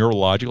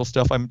neurological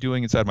stuff I'm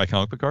doing inside my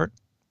comic book art,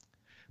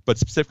 but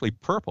specifically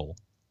purple.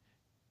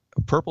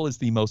 Purple is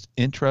the most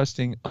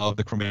interesting of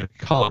the chromatic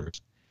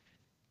colors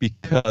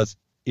because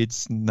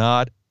it's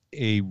not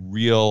a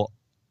real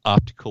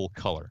optical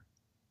color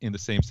in the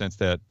same sense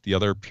that the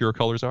other pure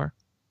colors are.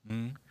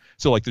 Mm.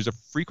 So like there's a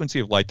frequency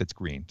of light that's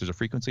green, there's a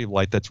frequency of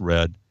light that's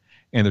red,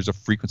 and there's a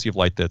frequency of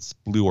light that's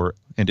blue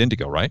and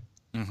indigo, right?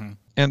 Mm-hmm.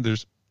 And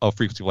there's a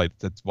frequency of light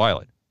that's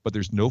violet, but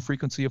there's no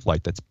frequency of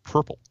light that's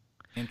purple.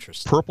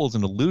 Interesting. Purple is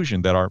an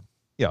illusion that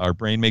our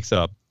brain makes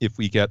up if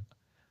we get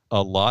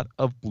a lot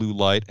of blue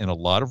light and a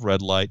lot of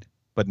red light,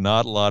 but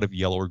not a lot of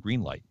yellow or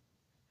green light.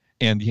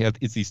 And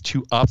it's these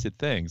two opposite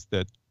things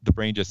that the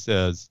brain just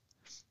says,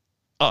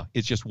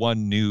 it's just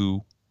one new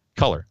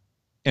color.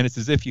 And it's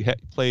as if you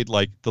played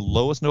like the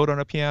lowest note on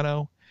a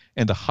piano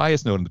and the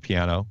highest note on the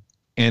piano,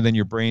 and then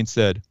your brain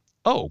said,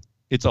 oh,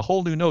 it's a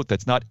whole new note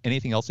that's not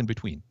anything else in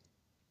between.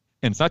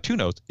 And it's not two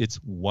notes, it's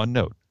one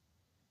note,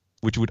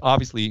 which would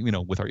obviously,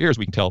 with our ears,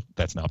 we can tell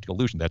that's an optical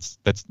illusion. That's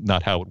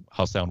not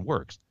how sound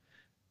works.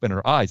 But in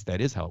our eyes,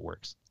 that is how it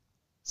works.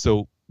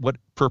 So what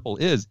purple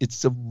is,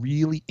 it's a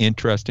really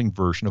interesting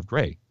version of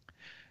gray.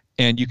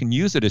 And you can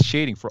use it as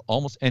shading for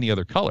almost any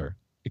other color,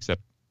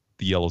 except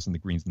the yellows and the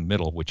greens in the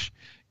middle, which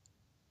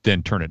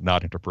then turn it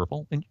not into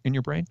purple in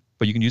your brain.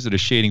 But you can use it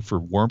as shading for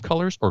warm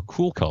colors or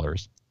cool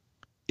colors.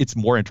 It's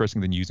more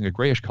interesting than using a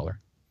grayish color.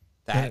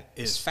 That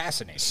is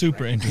fascinating.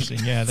 Super right? Interesting.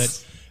 Yeah,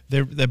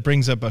 that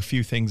brings up a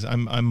few things.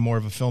 I'm more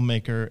of a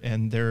filmmaker,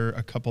 and there are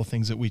a couple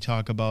things that we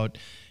talk about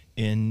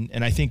and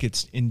I think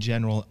it's in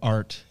general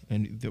art,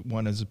 and that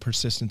one is a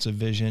persistence of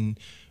vision.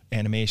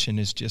 Animation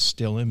is just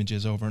still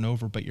images over and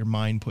over, but your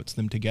mind puts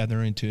them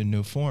together into a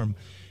new form.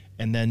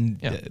 And then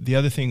the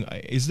other thing,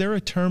 is there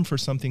a term for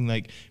something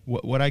like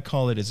what I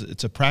call it is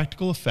it's a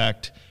practical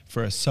effect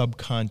for a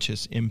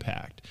subconscious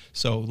impact.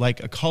 So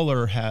like a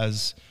color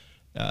has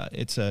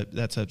that's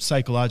a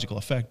psychological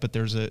effect, but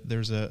there's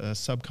a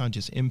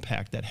subconscious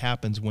impact that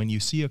happens when you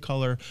see a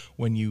color,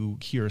 when you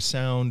hear a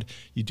sound.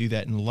 You do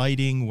that in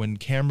lighting, when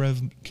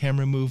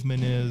camera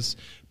movement is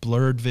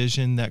blurred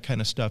vision, that kind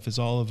of stuff is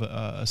all of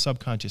a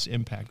subconscious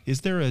impact.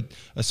 Is there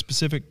a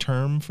specific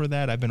term for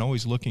that? I've been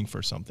always looking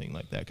for something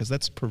like that because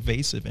that's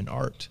pervasive in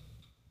art.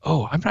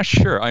 Oh, I'm not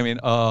sure. I mean,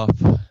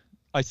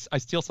 I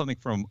steal something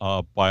from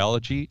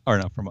biology, or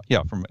not from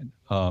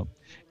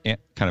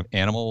kind of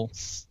animal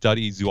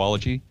study,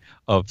 zoology,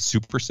 of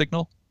super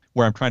signal,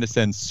 where I'm trying to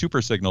send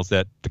super signals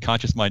that the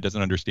conscious mind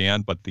doesn't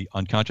understand, but the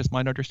unconscious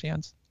mind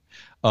understands.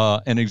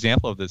 An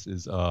example of this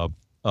is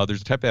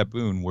there's a type of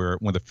baboon where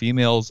when the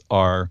females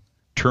are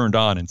turned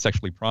on and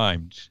sexually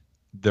primed,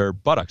 their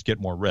buttocks get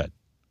more red.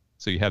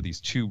 So you have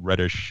these two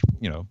reddish,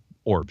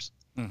 orbs.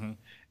 Mm-hmm.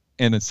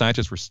 And then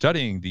scientists were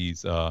studying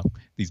these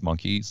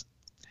monkeys,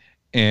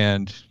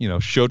 and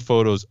showed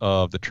photos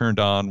of the turned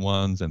on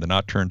ones and the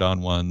not turned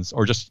on ones,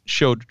 or just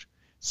showed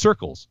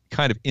circles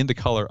kind of in the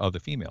color of the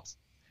females,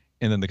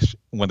 and then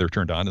when they're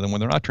turned on and then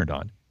when they're not turned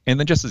on. And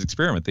then just as an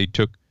experiment, they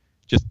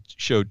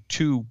showed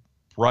two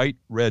bright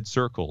red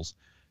circles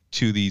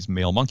to these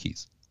male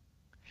monkeys.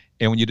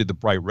 And when you did the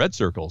bright red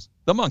circles,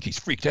 the monkeys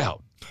freaked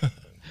out.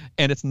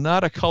 And it's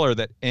not a color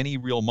that any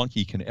real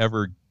monkey can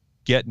ever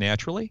get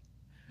naturally.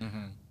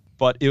 Mm-hmm.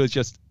 But it was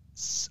just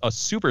a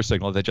super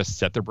signal that just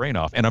set their brain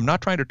off. And I'm not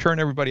trying to turn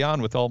everybody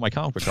on with all my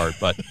comic book art,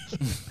 but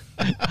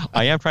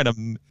I am trying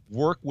to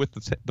work with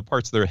the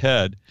parts of their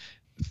head,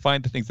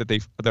 find the things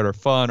that are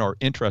fun or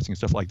interesting,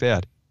 stuff like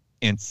that,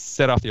 and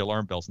set off the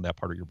alarm bells in that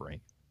part of your brain.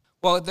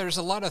 Well, there's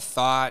a lot of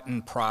thought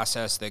and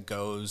process that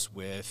goes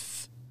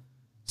with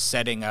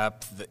setting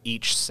up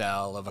each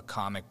cell of a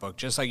comic book,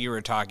 just like you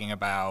were talking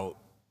about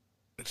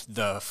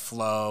the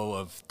flow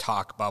of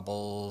talk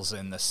bubbles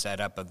and the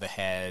setup of the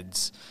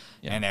heads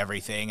and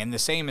everything. And the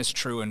same is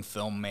true in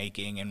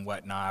filmmaking and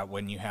whatnot.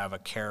 When you have a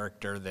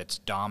character that's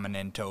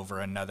dominant over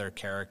another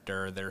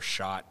character, they're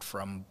shot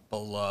from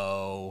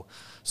below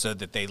so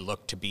that they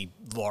look to be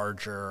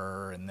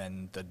larger, and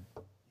then the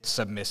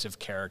submissive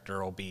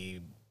character will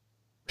be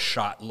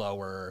shot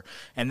lower.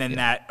 And then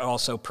that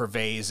also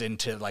pervades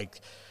into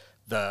like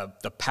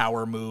the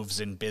power moves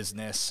in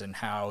business, and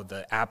how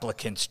the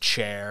applicant's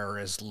chair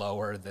is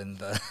lower than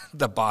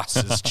the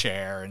boss's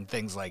chair, and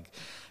things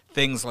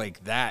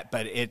like that.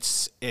 But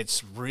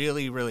it's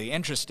really, really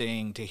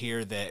interesting to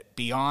hear that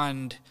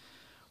beyond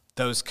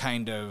those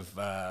kind of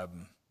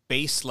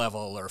base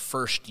level or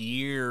first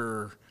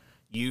year,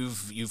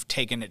 you've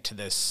taken it to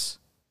this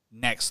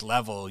next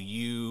level.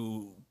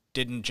 You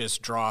didn't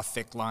just draw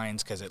thick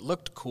lines because it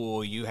looked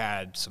cool. You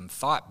had some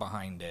thought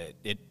behind it.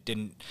 It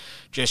didn't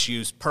just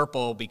use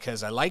purple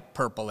because I like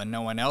purple and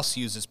no one else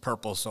uses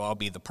purple, so I'll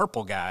be the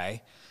purple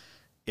guy.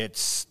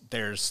 There's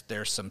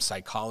some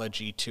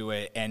psychology to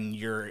it, and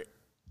you're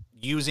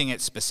using it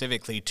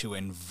specifically to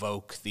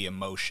invoke the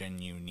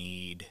emotion you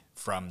need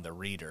from the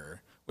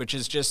reader, which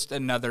is just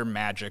another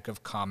magic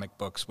of comic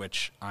books,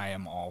 which I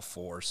am all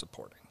for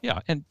supporting. Yeah,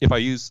 and if I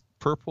use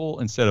purple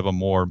instead of a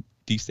more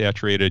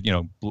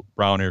desaturated,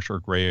 brownish or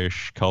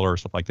grayish color or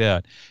stuff like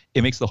that,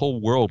 it makes the whole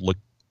world look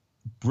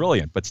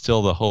brilliant, but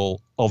still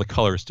all the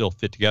colors still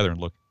fit together and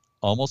look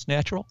almost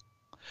natural.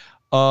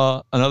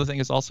 Another thing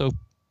is also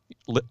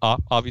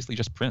obviously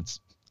just Prince.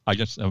 I'm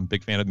a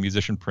big fan of the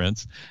musician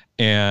Prince,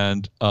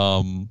 and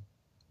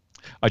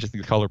I just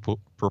think the color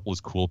purple is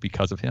cool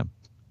because of him.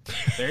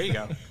 There you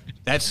go.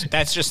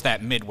 That's just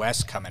that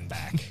Midwest coming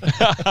back.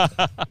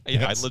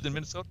 Yeah, I lived in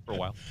Minnesota for a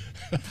while.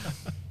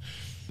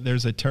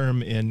 There's a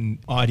term in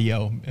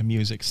audio and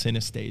music,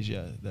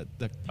 synesthesia,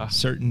 that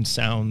certain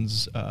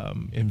sounds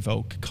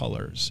invoke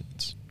colors.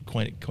 It's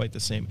quite the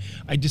same.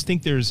 I just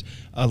think there's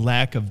a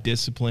lack of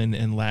discipline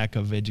and lack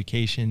of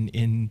education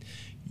in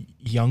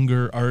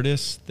younger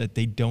artists, that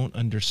they don't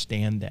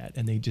understand that,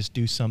 and they just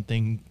do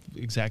something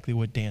exactly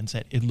what Dan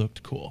said. It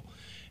looked cool,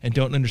 and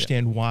don't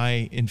understand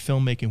why in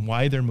filmmaking,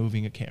 why they're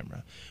moving a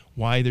camera,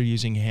 why they're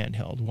using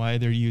handheld, why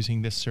they're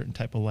using this certain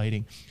type of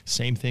lighting.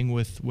 Same thing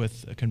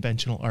with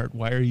conventional art.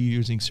 Why are you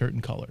using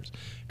certain colors?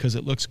 Because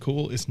it looks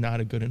cool is not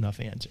a good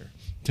enough answer,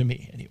 to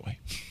me anyway.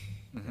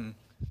 Mm-hmm.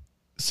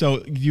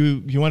 So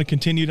you want to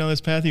continue down this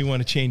path, or you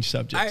want to change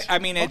subjects? I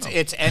mean,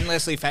 it's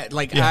endlessly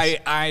like yes.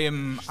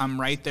 I'm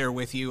right there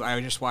with you. I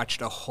just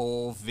watched a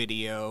whole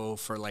video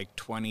for like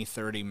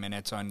 20-30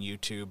 minutes on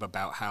YouTube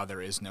about how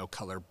there is no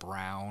color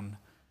brown.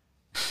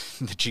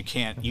 That you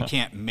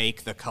can't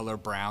make the color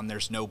brown.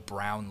 There's no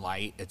brown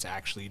light. It's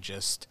actually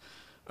just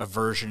a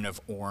version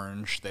of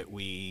orange that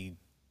we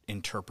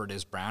interpret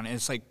as brown. And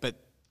it's like, but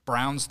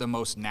brown's the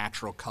most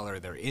natural color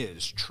there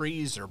is.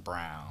 Trees are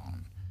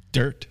brown.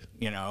 Dirt.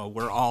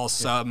 We're all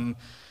some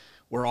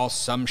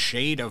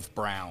shade of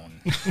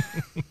brown.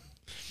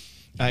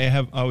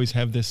 I always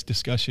have this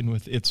discussion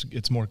with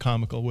it's more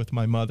comical with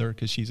my mother,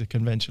 because she's a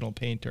conventional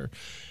painter,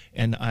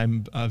 and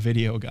I'm a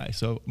video guy.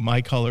 So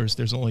my colors,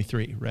 there's only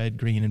 3: red,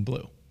 green, and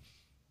blue.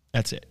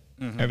 That's it.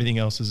 Mm-hmm. Everything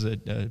else is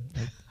a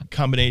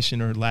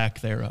combination or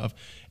lack thereof.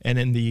 And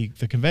in the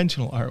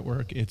conventional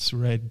artwork, it's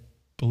red,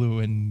 blue,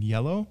 and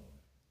yellow.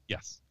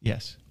 Yes.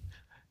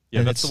 Yeah,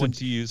 and that's the ones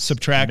you use.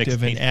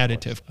 Subtractive and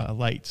additive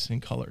lights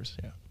and colors.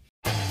 Yeah.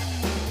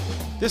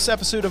 This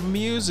episode of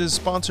Muse is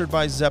sponsored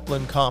by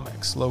Zeppelin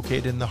Comics.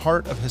 Located in the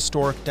heart of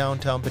historic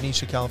downtown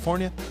Benicia,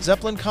 California,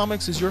 Zeppelin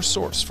Comics is your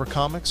source for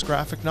comics,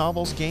 graphic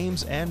novels,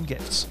 games, and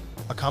gifts.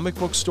 A comic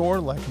book store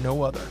like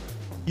no other.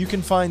 You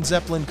can find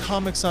Zeppelin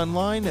Comics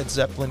online at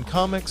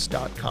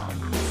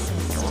zeppelincomics.com.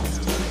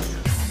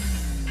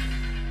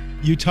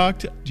 You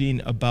talked,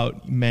 Gene,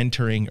 about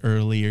mentoring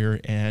earlier,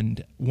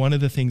 and one of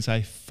the things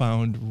I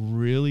found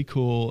really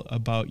cool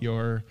about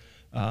your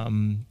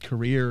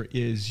career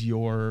is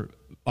your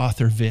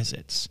author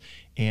visits.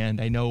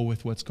 And I know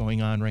with what's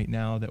going on right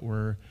now that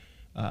we're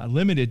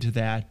limited to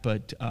that,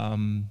 but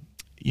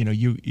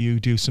you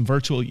do some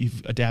virtual,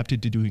 you've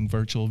adapted to doing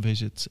virtual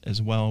visits as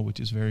well,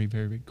 which is very,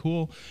 very, very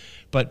cool.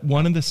 But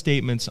one of the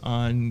statements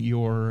on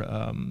your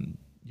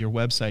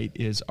website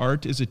is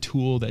art is a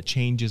tool that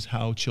changes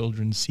how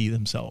children see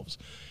themselves.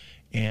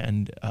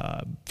 And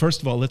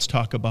first of all, let's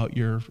talk about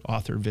your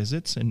author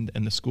visits and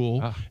the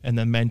school and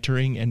the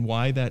mentoring, and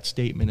why that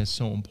statement is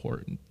so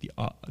important,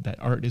 that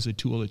art is a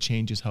tool that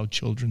changes how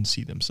children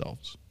see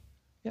themselves.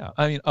 Yeah,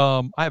 I mean,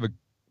 I have a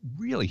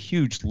really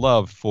huge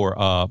love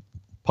for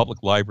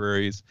public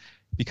libraries,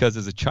 because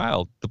as a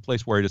child, the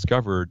place where I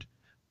discovered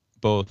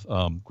both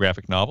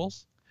graphic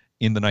novels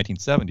in the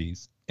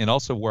 1970s, and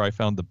also where I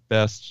found the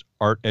best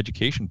art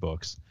education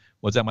books,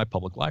 was at my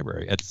public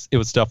library. It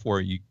was stuff where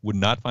you would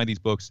not find these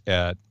books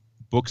at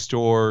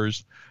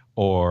bookstores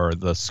or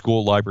the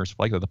school library, stuff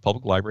like that. The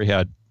public library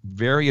had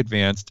very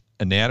advanced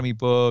anatomy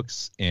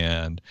books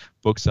and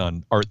books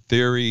on art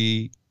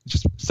theory,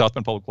 just South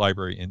Bend Public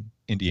Library in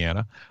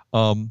Indiana,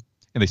 and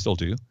they still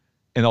do.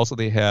 And also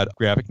they had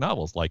graphic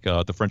novels, like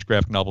the French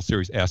graphic novel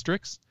series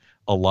Asterix,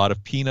 a lot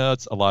of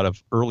Peanuts, a lot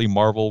of early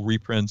Marvel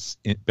reprints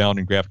bound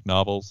in graphic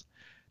novels.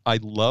 I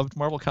loved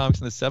Marvel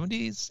comics in the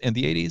 70s and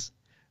the 80s,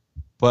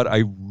 but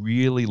I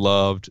really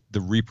loved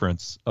the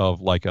reprints of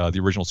the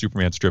original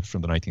Superman strips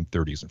from the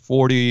 1930s and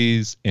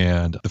 40s,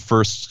 and the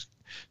first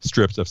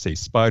strips of, say,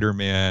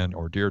 Spider-Man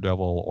or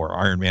Daredevil or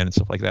Iron Man and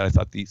stuff like that. I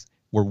thought these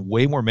were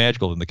way more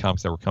magical than the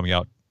comics that were coming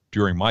out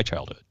during my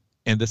childhood.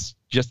 And this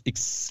just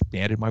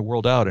expanded my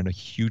world out in a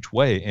huge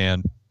way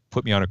and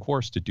put me on a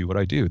course to do what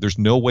I do. There's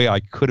no way I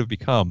could have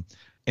become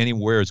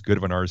anywhere as good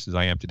of an artist as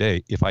I am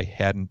today if I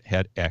hadn't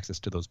had access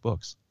to those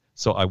books.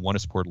 So I want to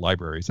support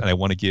libraries, and I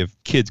want to give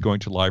kids going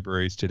to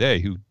libraries today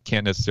who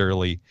can't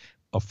necessarily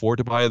afford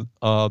to buy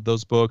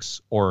those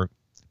books, or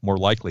more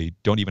likely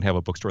don't even have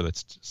a bookstore that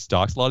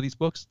stocks a lot of these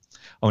books.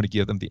 I want to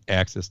give them the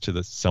access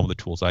to some of the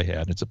tools I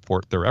had and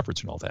support their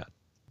efforts and all that.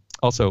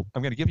 Also,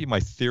 I'm going to give you my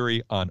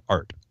theory on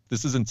art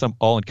This isn't some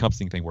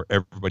all-encompassing thing where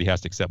everybody has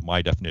to accept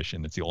my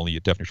definition. It's the only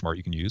definition of art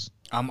you can use.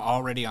 I'm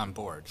already on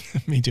board.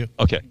 Me too.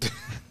 Okay.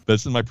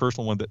 This is my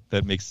personal one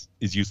that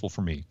is useful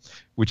for me,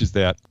 which is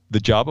that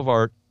the job of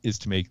art is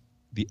to make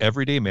the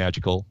everyday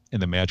magical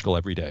and the magical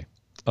everyday.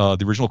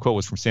 The original quote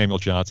was from Samuel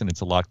Johnson.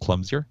 It's a lot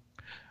clumsier,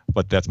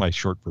 but that's my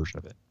short version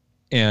of it.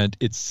 And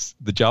it's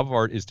the job of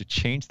art is to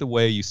change the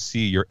way you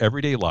see your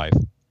everyday life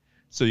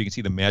so you can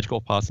see the magical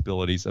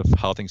possibilities of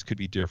how things could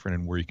be different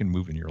and where you can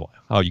move in your life,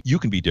 how you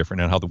can be different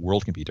and how the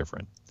world can be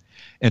different.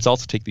 And it's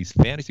also take these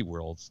fantasy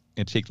worlds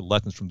and take the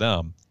lessons from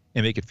them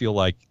and make it feel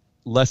like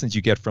lessons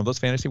you get from those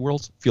fantasy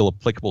worlds feel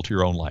applicable to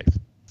your own life.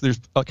 So there's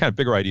kind of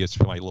bigger ideas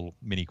for my little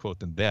mini quote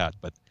than that,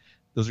 but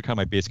those are kind of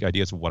my basic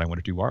ideas of what I want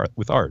to do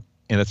with art.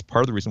 And that's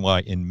part of the reason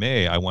why in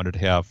May I wanted to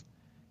have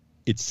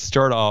it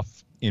start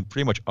off in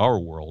pretty much our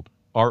world,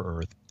 our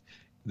Earth.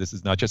 This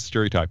is not just a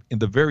stereotype, in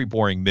the very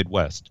boring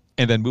Midwest.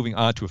 And then moving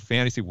on to a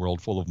fantasy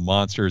world full of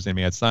monsters and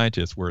mad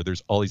scientists where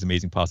there's all these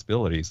amazing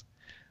possibilities,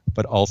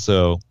 but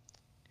also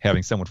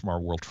having someone from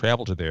our world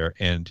travel to there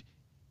and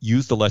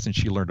use the lessons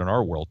she learned in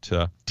our world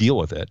to deal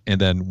with it.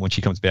 And then when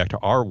she comes back to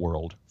our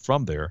world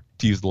from there,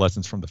 to use the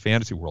lessons from the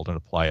fantasy world and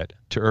apply it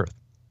to Earth.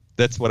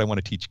 That's what I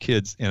want to teach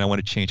kids, and I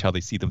want to change how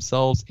they see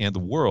themselves and the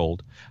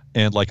world.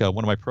 And like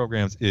one of my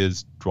programs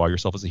is Draw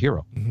Yourself as a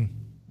Hero. Mm-hmm.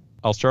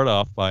 I'll start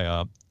off by,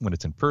 when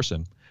it's in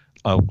person,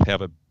 I'll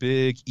have a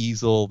big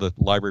easel that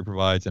the library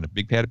provides and a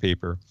big pad of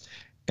paper,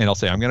 and I'll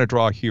say, I'm going to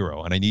draw a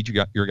hero, and I need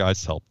your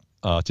guys' help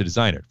to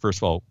design it. First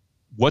of all,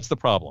 what's the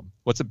problem?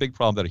 What's a big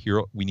problem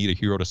that we need a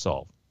hero to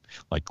solve?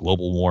 Like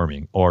global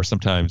warming, or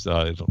sometimes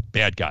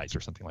bad guys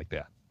or something like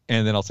that.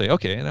 And then I'll say,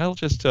 okay, and I'll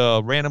just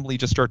randomly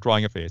just start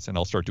drawing a face, and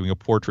I'll start doing a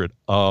portrait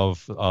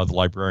of the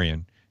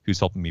librarian who's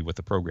helping me with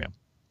the program.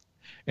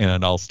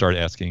 And I'll start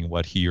asking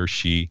what he or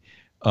she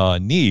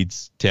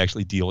needs to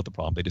actually deal with the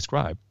problem they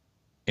describe.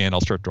 And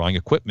I'll start drawing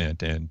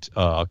equipment and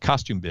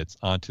costume bits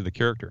onto the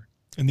character.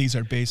 And these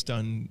are based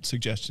on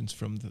suggestions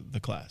from the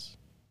class?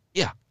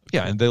 Yeah,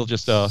 and they'll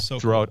just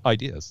throw out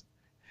ideas.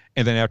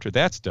 And then after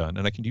that's done,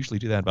 and I can usually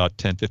do that in about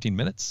 10, 15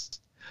 minutes,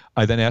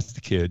 I then ask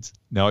the kids,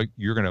 now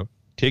you're going to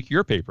take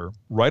your paper,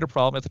 write a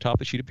problem at the top of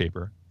the sheet of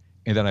paper,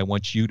 and then I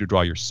want you to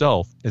draw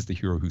yourself as the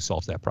hero who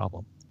solves that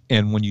problem.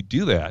 And when you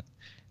do that,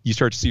 you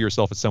start to see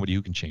yourself as somebody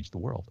who can change the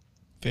world.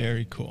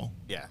 Very cool.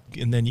 Yeah.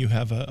 And then you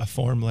have a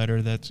form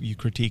letter that you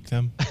critique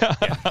them.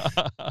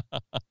 Yeah.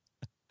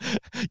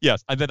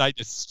 Yes, and then I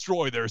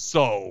destroy their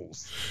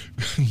souls.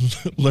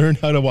 Learn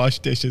how to wash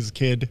dishes,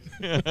 kid.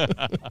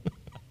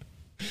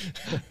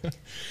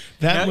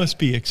 That must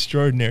be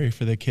extraordinary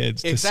for the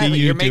kids to see you.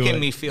 You're making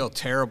me feel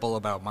terrible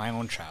about my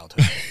own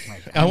childhood.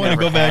 Like, I want to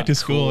go back to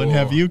school and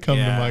have you come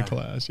to my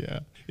class. Yeah,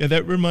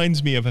 that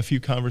reminds me of a few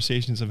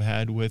conversations I've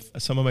had with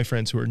some of my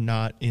friends who are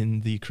not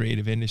in the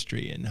creative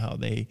industry and how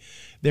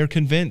they're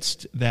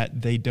convinced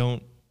that they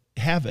don't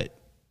have it.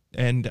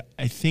 And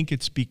I think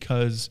it's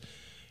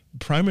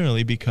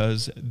primarily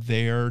because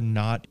they're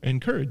not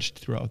encouraged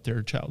throughout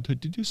their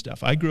childhood to do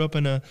stuff. I grew up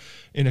in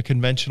a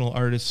conventional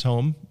artist's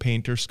home,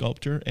 painter,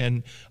 sculptor,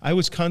 and I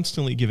was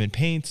constantly given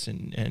paints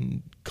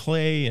and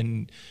clay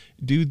and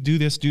do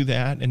this, do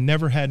that, and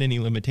never had any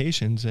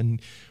limitations.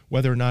 And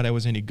whether or not I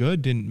was any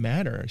good didn't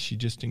matter. She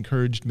just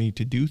encouraged me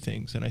to do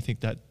things. And I think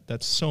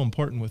that's so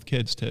important with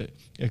kids to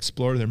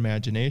explore their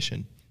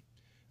imagination.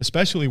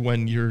 Especially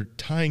when you're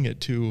tying it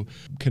to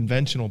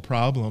conventional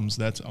problems.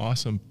 That's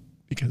awesome.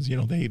 Because,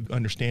 they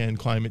understand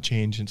climate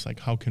change, and it's like,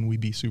 how can we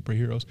be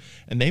superheroes?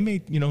 And they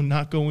may,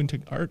 not go into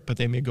art, but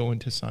they may go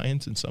into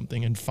science and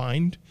something and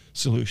find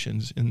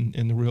solutions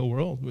in the real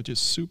world, which is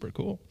super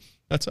cool.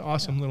 That's an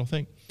awesome little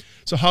thing.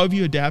 So how have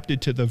you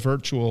adapted to the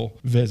virtual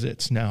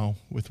visits now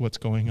with what's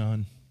going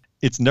on?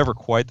 It's never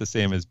quite the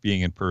same as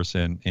being in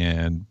person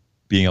and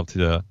being able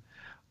to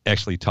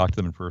actually talk to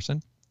them in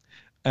person.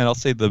 And I'll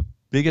say the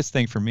biggest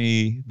thing for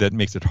me that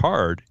makes it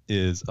hard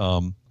is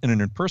in an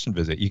in-person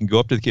visit, you can go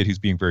up to the kid who's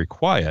being very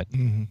quiet,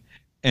 mm-hmm.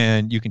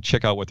 and you can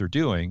check out what they're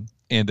doing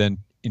and then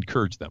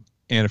encourage them.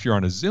 And if you're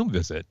on a Zoom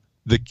visit,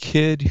 the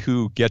kid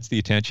who gets the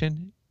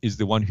attention is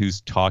the one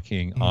who's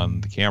talking mm-hmm.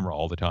 on the camera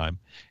all the time.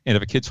 And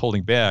if a kid's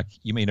holding back,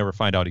 you may never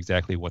find out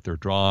exactly what they're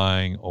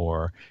drawing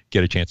or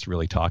get a chance to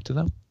really talk to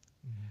them.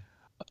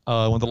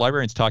 Mm-hmm. When the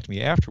librarians talk to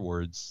me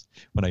afterwards,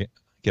 when I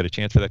get a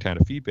chance for that kind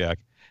of feedback,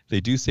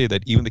 they do say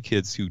that even the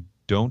kids who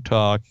don't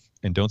talk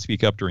and don't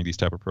speak up during these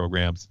type of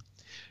programs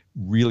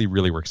really,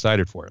 really were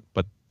excited for it.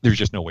 But there's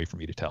just no way for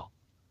me to tell.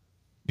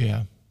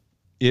 Yeah.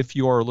 If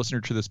you are a listener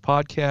to this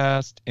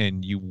podcast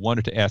and you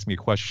wanted to ask me a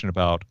question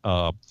about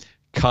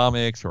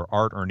comics or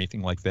art or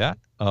anything like that,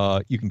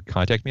 you can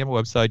contact me on my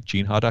website,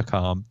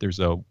 geneha.com. There's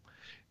a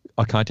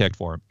contact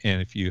form.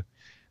 And if you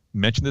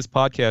mention this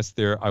podcast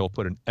there, I will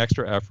put an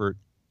extra effort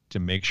to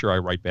make sure I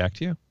write back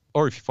to you.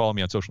 Or if you follow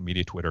me on social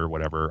media, Twitter, or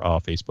whatever,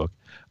 Facebook.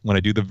 When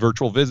I do the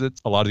virtual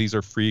visits, a lot of these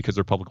are free because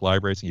they're public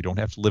libraries and you don't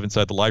have to live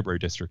inside the library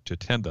district to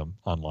attend them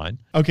online.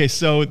 Okay,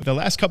 so the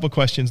last couple of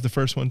questions, the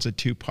first one's a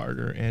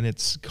two-parter, and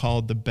it's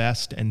called The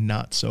Best and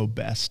Not So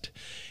Best.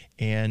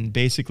 And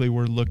basically,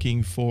 we're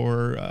looking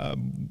for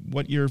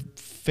what your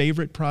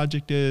favorite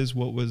project is,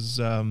 what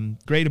was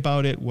great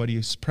about it, what are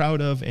you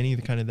proud of, any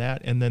of the kind of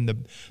that. And then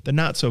the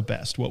not so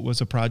best. What was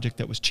a project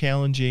that was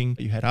challenging?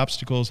 You had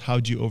obstacles.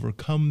 How'd you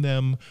overcome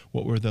them?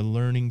 What were the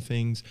learning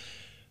things?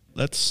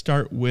 Let's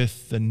start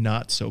with the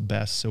not so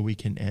best so we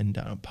can end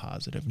on a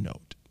positive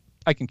note.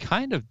 I can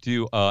kind of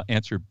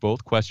answer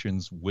both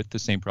questions with the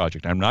same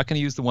project. I'm not going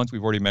to use the ones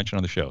we've already mentioned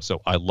on the show.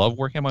 So I love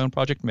working on my own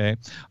Project May.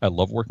 I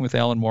love working with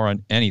Alan Moore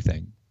on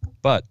anything.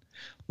 But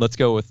let's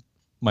go with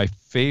my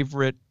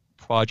favorite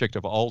project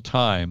of all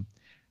time.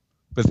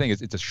 But the thing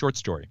is, it's a short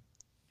story.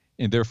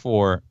 And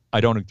therefore,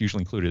 I don't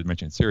usually include it as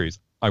mentioned in series.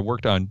 I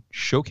worked on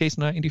Showcase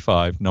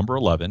 95, number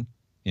 11,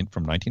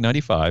 from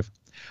 1995,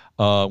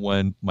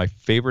 when my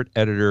favorite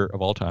editor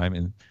of all time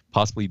and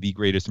possibly the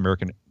greatest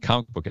American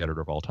comic book editor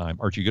of all time,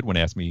 Archie Goodwin,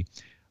 asked me,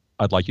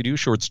 I'd like you to do a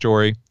short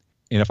story,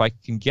 and if I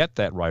can get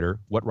that writer,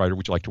 what writer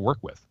would you like to work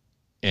with?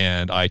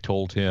 And I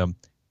told him,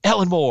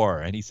 Alan Moore.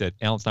 And he said,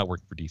 Alan's not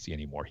working for DC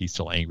anymore. He's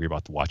still angry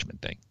about the Watchmen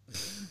thing.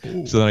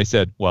 Ooh. So then I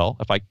said, well,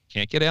 if I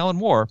can't get Alan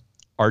Moore,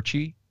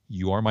 Archie,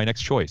 you are my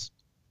next choice.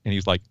 And he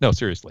was like, no,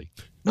 seriously.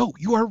 No,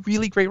 you are a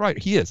really great writer.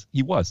 He is.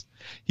 He was.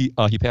 He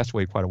passed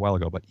away quite a while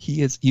ago, but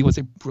he was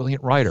a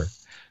brilliant writer.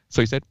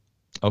 So he said,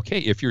 okay,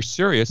 if you're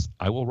serious,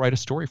 I will write a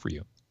story for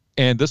you.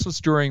 And this was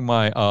during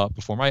my,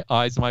 before my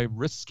eyes and my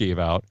wrists gave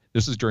out,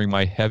 this was during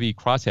my heavy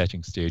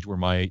cross-hatching stage where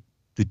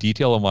the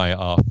detail of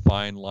my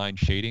fine line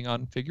shading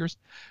on figures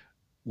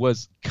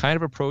was kind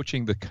of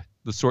approaching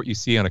the sort you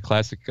see on a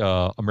classic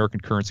American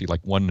currency,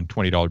 like $1 and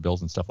 $20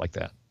 bills and stuff like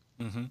that.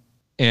 Mm-hmm.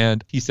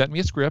 And he sent me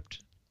a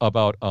script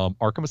about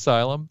Arkham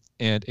Asylum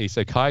and a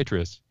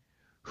psychiatrist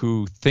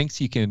who thinks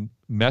he can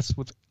mess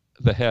with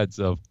the heads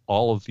of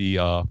all of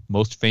the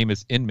most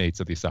famous inmates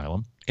of the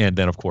asylum. And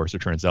then, of course,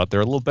 it turns out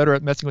they're a little better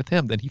at messing with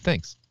him than he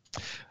thinks.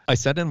 I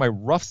sent in my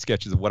rough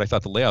sketches of what I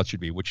thought the layout should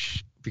be,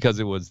 which, because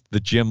it was the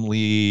Jim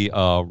Lee,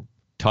 Todd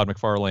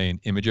McFarlane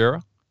image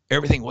era,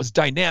 everything was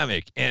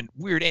dynamic and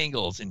weird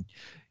angles. And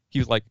he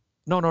was like,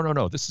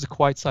 no, this is a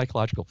quite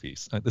psychological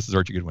piece. This is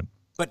Archie Goodwin.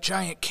 But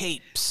giant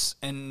capes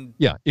and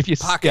if you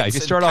start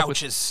and off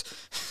with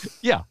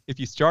if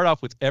you start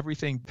off with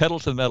everything pedal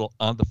to the metal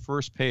on the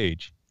first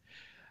page,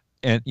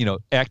 and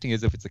acting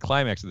as if it's the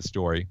climax of the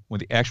story, when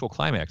the actual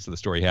climax of the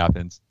story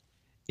happens,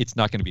 it's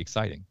not going to be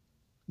exciting.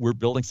 We're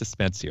building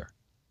suspense here.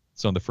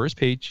 So on the first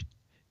page,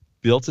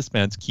 build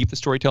suspense, keep the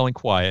storytelling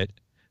quiet,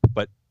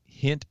 but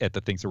hint at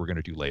the things that we're going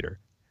to do later.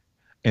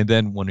 And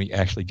then when we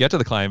actually get to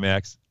the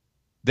climax,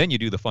 then you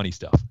do the funny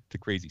stuff, the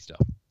crazy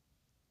stuff.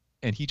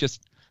 And he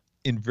just,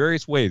 in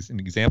various ways, in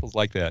examples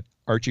like that,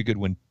 Archie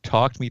Goodwin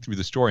talked me through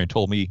the story and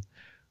told me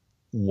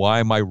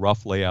why my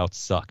rough layout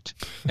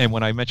sucked. And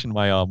when I mentioned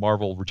my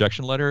Marvel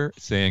rejection letter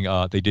saying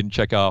they didn't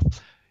check off,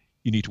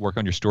 you need to work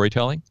on your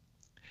storytelling,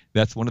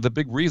 that's one of the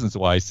big reasons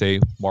why I say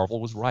Marvel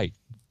was right.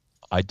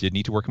 I did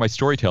need to work on my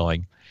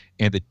storytelling,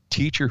 and the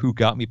teacher who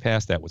got me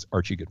past that was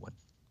Archie Goodwin.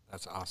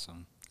 That's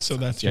awesome. So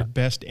that's your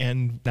best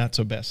and not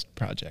so best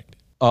project.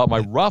 My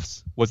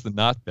roughs was the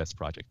not best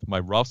project. My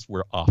roughs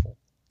were awful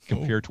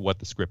compared to what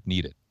the script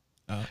needed.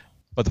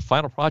 But the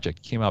final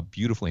project came out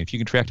beautifully. If you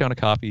can track down a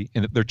copy,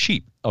 and they're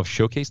cheap, of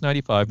Showcase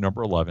 95,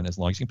 number 11, as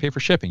long as you can pay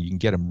for shipping, you can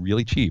get them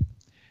really cheap.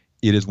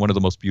 It is one of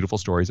the most beautiful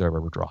stories I've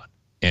ever drawn.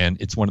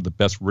 And it's one of the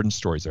best written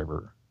stories I've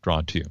ever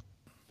drawn, too.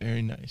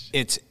 Very nice.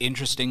 It's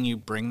interesting you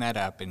bring that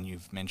up, and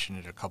you've mentioned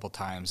it a couple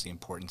times, the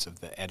importance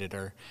of the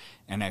editor.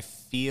 And I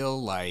feel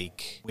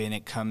like when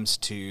it comes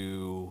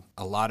to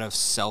a lot of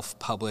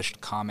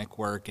self-published comic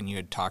work, and you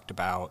had talked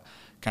about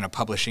kind of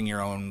publishing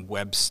your own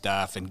web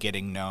stuff and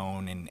getting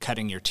known and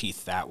cutting your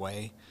teeth that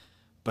way.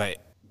 But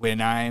when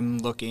I'm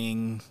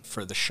looking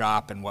for the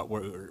shop and what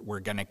we're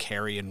going to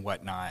carry and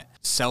whatnot,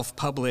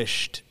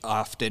 self-published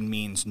often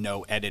means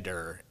no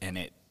editor, and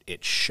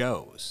it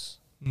shows.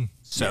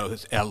 So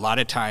a lot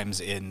of times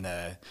in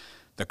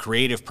the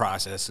creative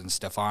process, and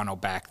Stefan will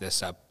back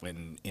this up,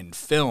 when in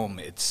film,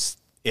 it's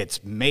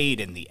made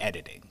in the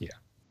editing.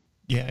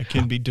 Yeah, it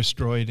can be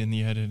destroyed in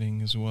the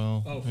editing as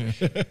well. Oh, for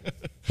sure.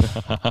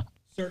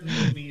 Certain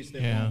movies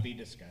that won't be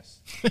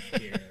discussed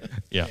here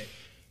that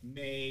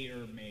may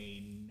or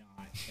may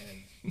not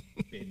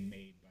have been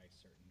made by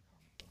certain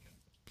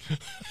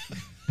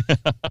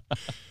comic book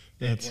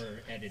that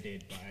were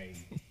edited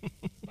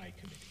by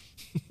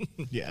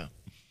committee. Yeah.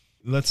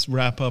 Let's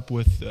wrap up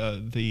with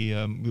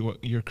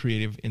what your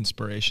creative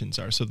inspirations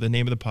are. So the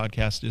name of the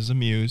podcast is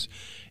Amuse.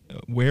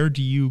 Where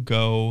do you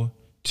go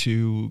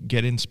to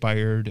get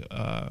inspired,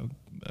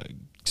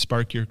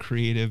 spark your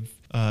creative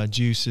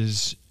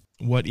juices?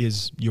 What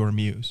is your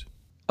muse?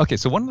 Okay,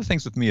 so one of the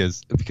things with me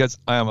is, because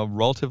I am a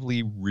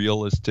relatively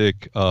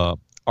realistic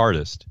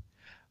artist,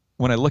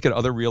 when I look at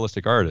other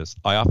realistic artists,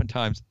 I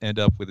oftentimes end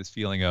up with this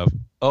feeling of,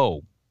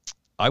 oh,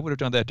 I would have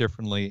done that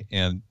differently,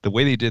 and the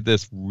way they did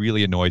this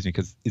really annoys me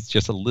because it's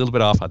just a little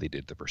bit off how they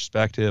did the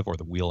perspective or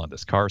the wheel on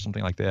this car or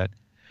something like that.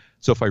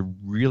 So if I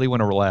really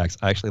want to relax,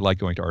 I actually like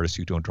going to artists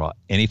who don't draw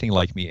anything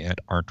like me and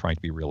aren't trying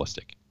to be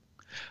realistic.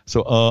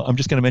 So I'm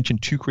just going to mention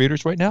two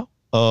creators right now.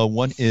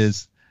 One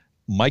is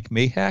Mike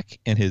Mayhack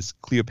and his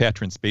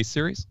Cleopatra in Space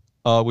series,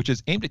 which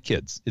is aimed at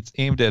kids. It's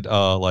aimed at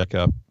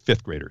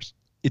fifth graders.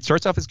 It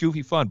starts off as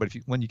goofy fun, but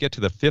when you get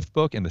to the fifth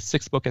book, and the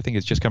sixth book I think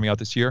is just coming out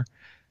this year,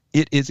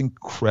 it is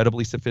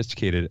incredibly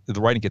sophisticated.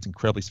 The writing gets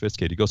incredibly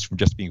sophisticated. It goes from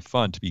just being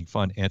fun to being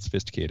fun and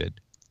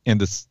sophisticated. And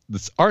this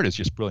art is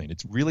just brilliant.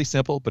 It's really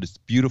simple, but it's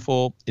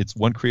beautiful. It's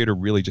one creator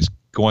really just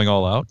going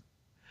all out.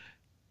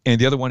 And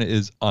the other one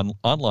is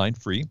online,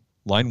 free,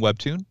 line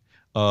webtoon,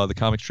 the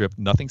comic strip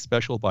Nothing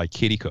Special by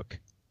Katie Cook.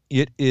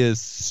 It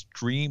is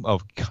stream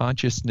of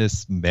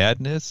consciousness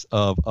madness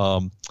of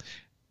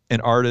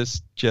an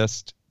artist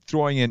just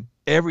throwing in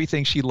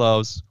everything she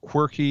loves,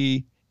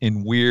 quirky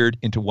and weird,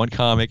 into one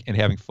comic and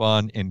having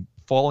fun and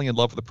falling in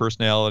love with the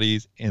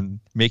personalities and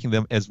making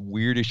them as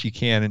weird as she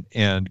can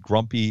and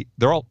grumpy.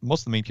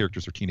 Most of the main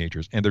characters are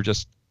teenagers, and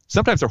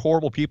sometimes they're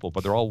horrible people,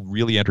 but they're all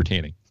really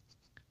entertaining,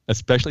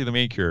 especially the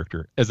main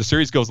character. As the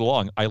series goes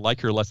along, I like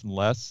her less and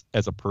less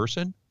as a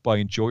person, but I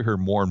enjoy her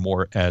more and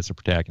more as a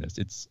protagonist.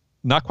 It's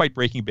not quite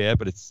Breaking Bad,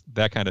 but it's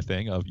that kind of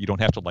thing of you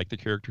don't have to like the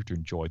character to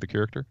enjoy the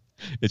character.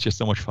 It's just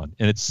so much fun,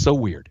 and it's so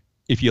weird.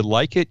 If you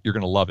like it, you're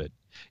going to love it.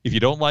 If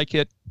you don't like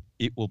it,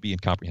 it will be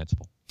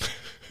incomprehensible.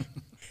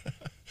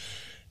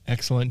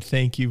 Excellent.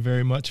 Thank you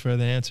very much for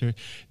the answer.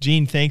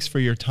 Gene, thanks for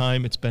your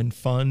time. It's been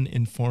fun,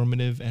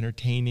 informative,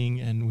 entertaining,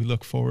 and we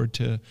look forward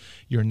to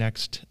your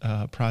next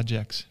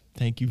projects.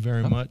 Thank you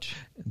very much.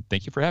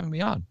 Thank you for having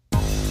me on.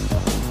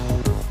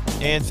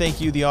 And thank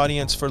you, the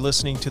audience, for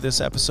listening to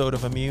this episode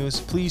of Amuse.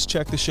 Please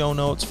check the show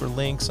notes for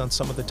links on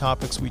some of the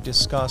topics we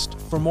discussed.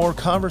 For more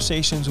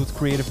conversations with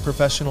creative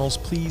professionals,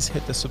 please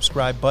hit the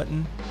subscribe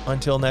button.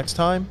 Until next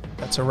time,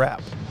 that's a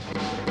wrap.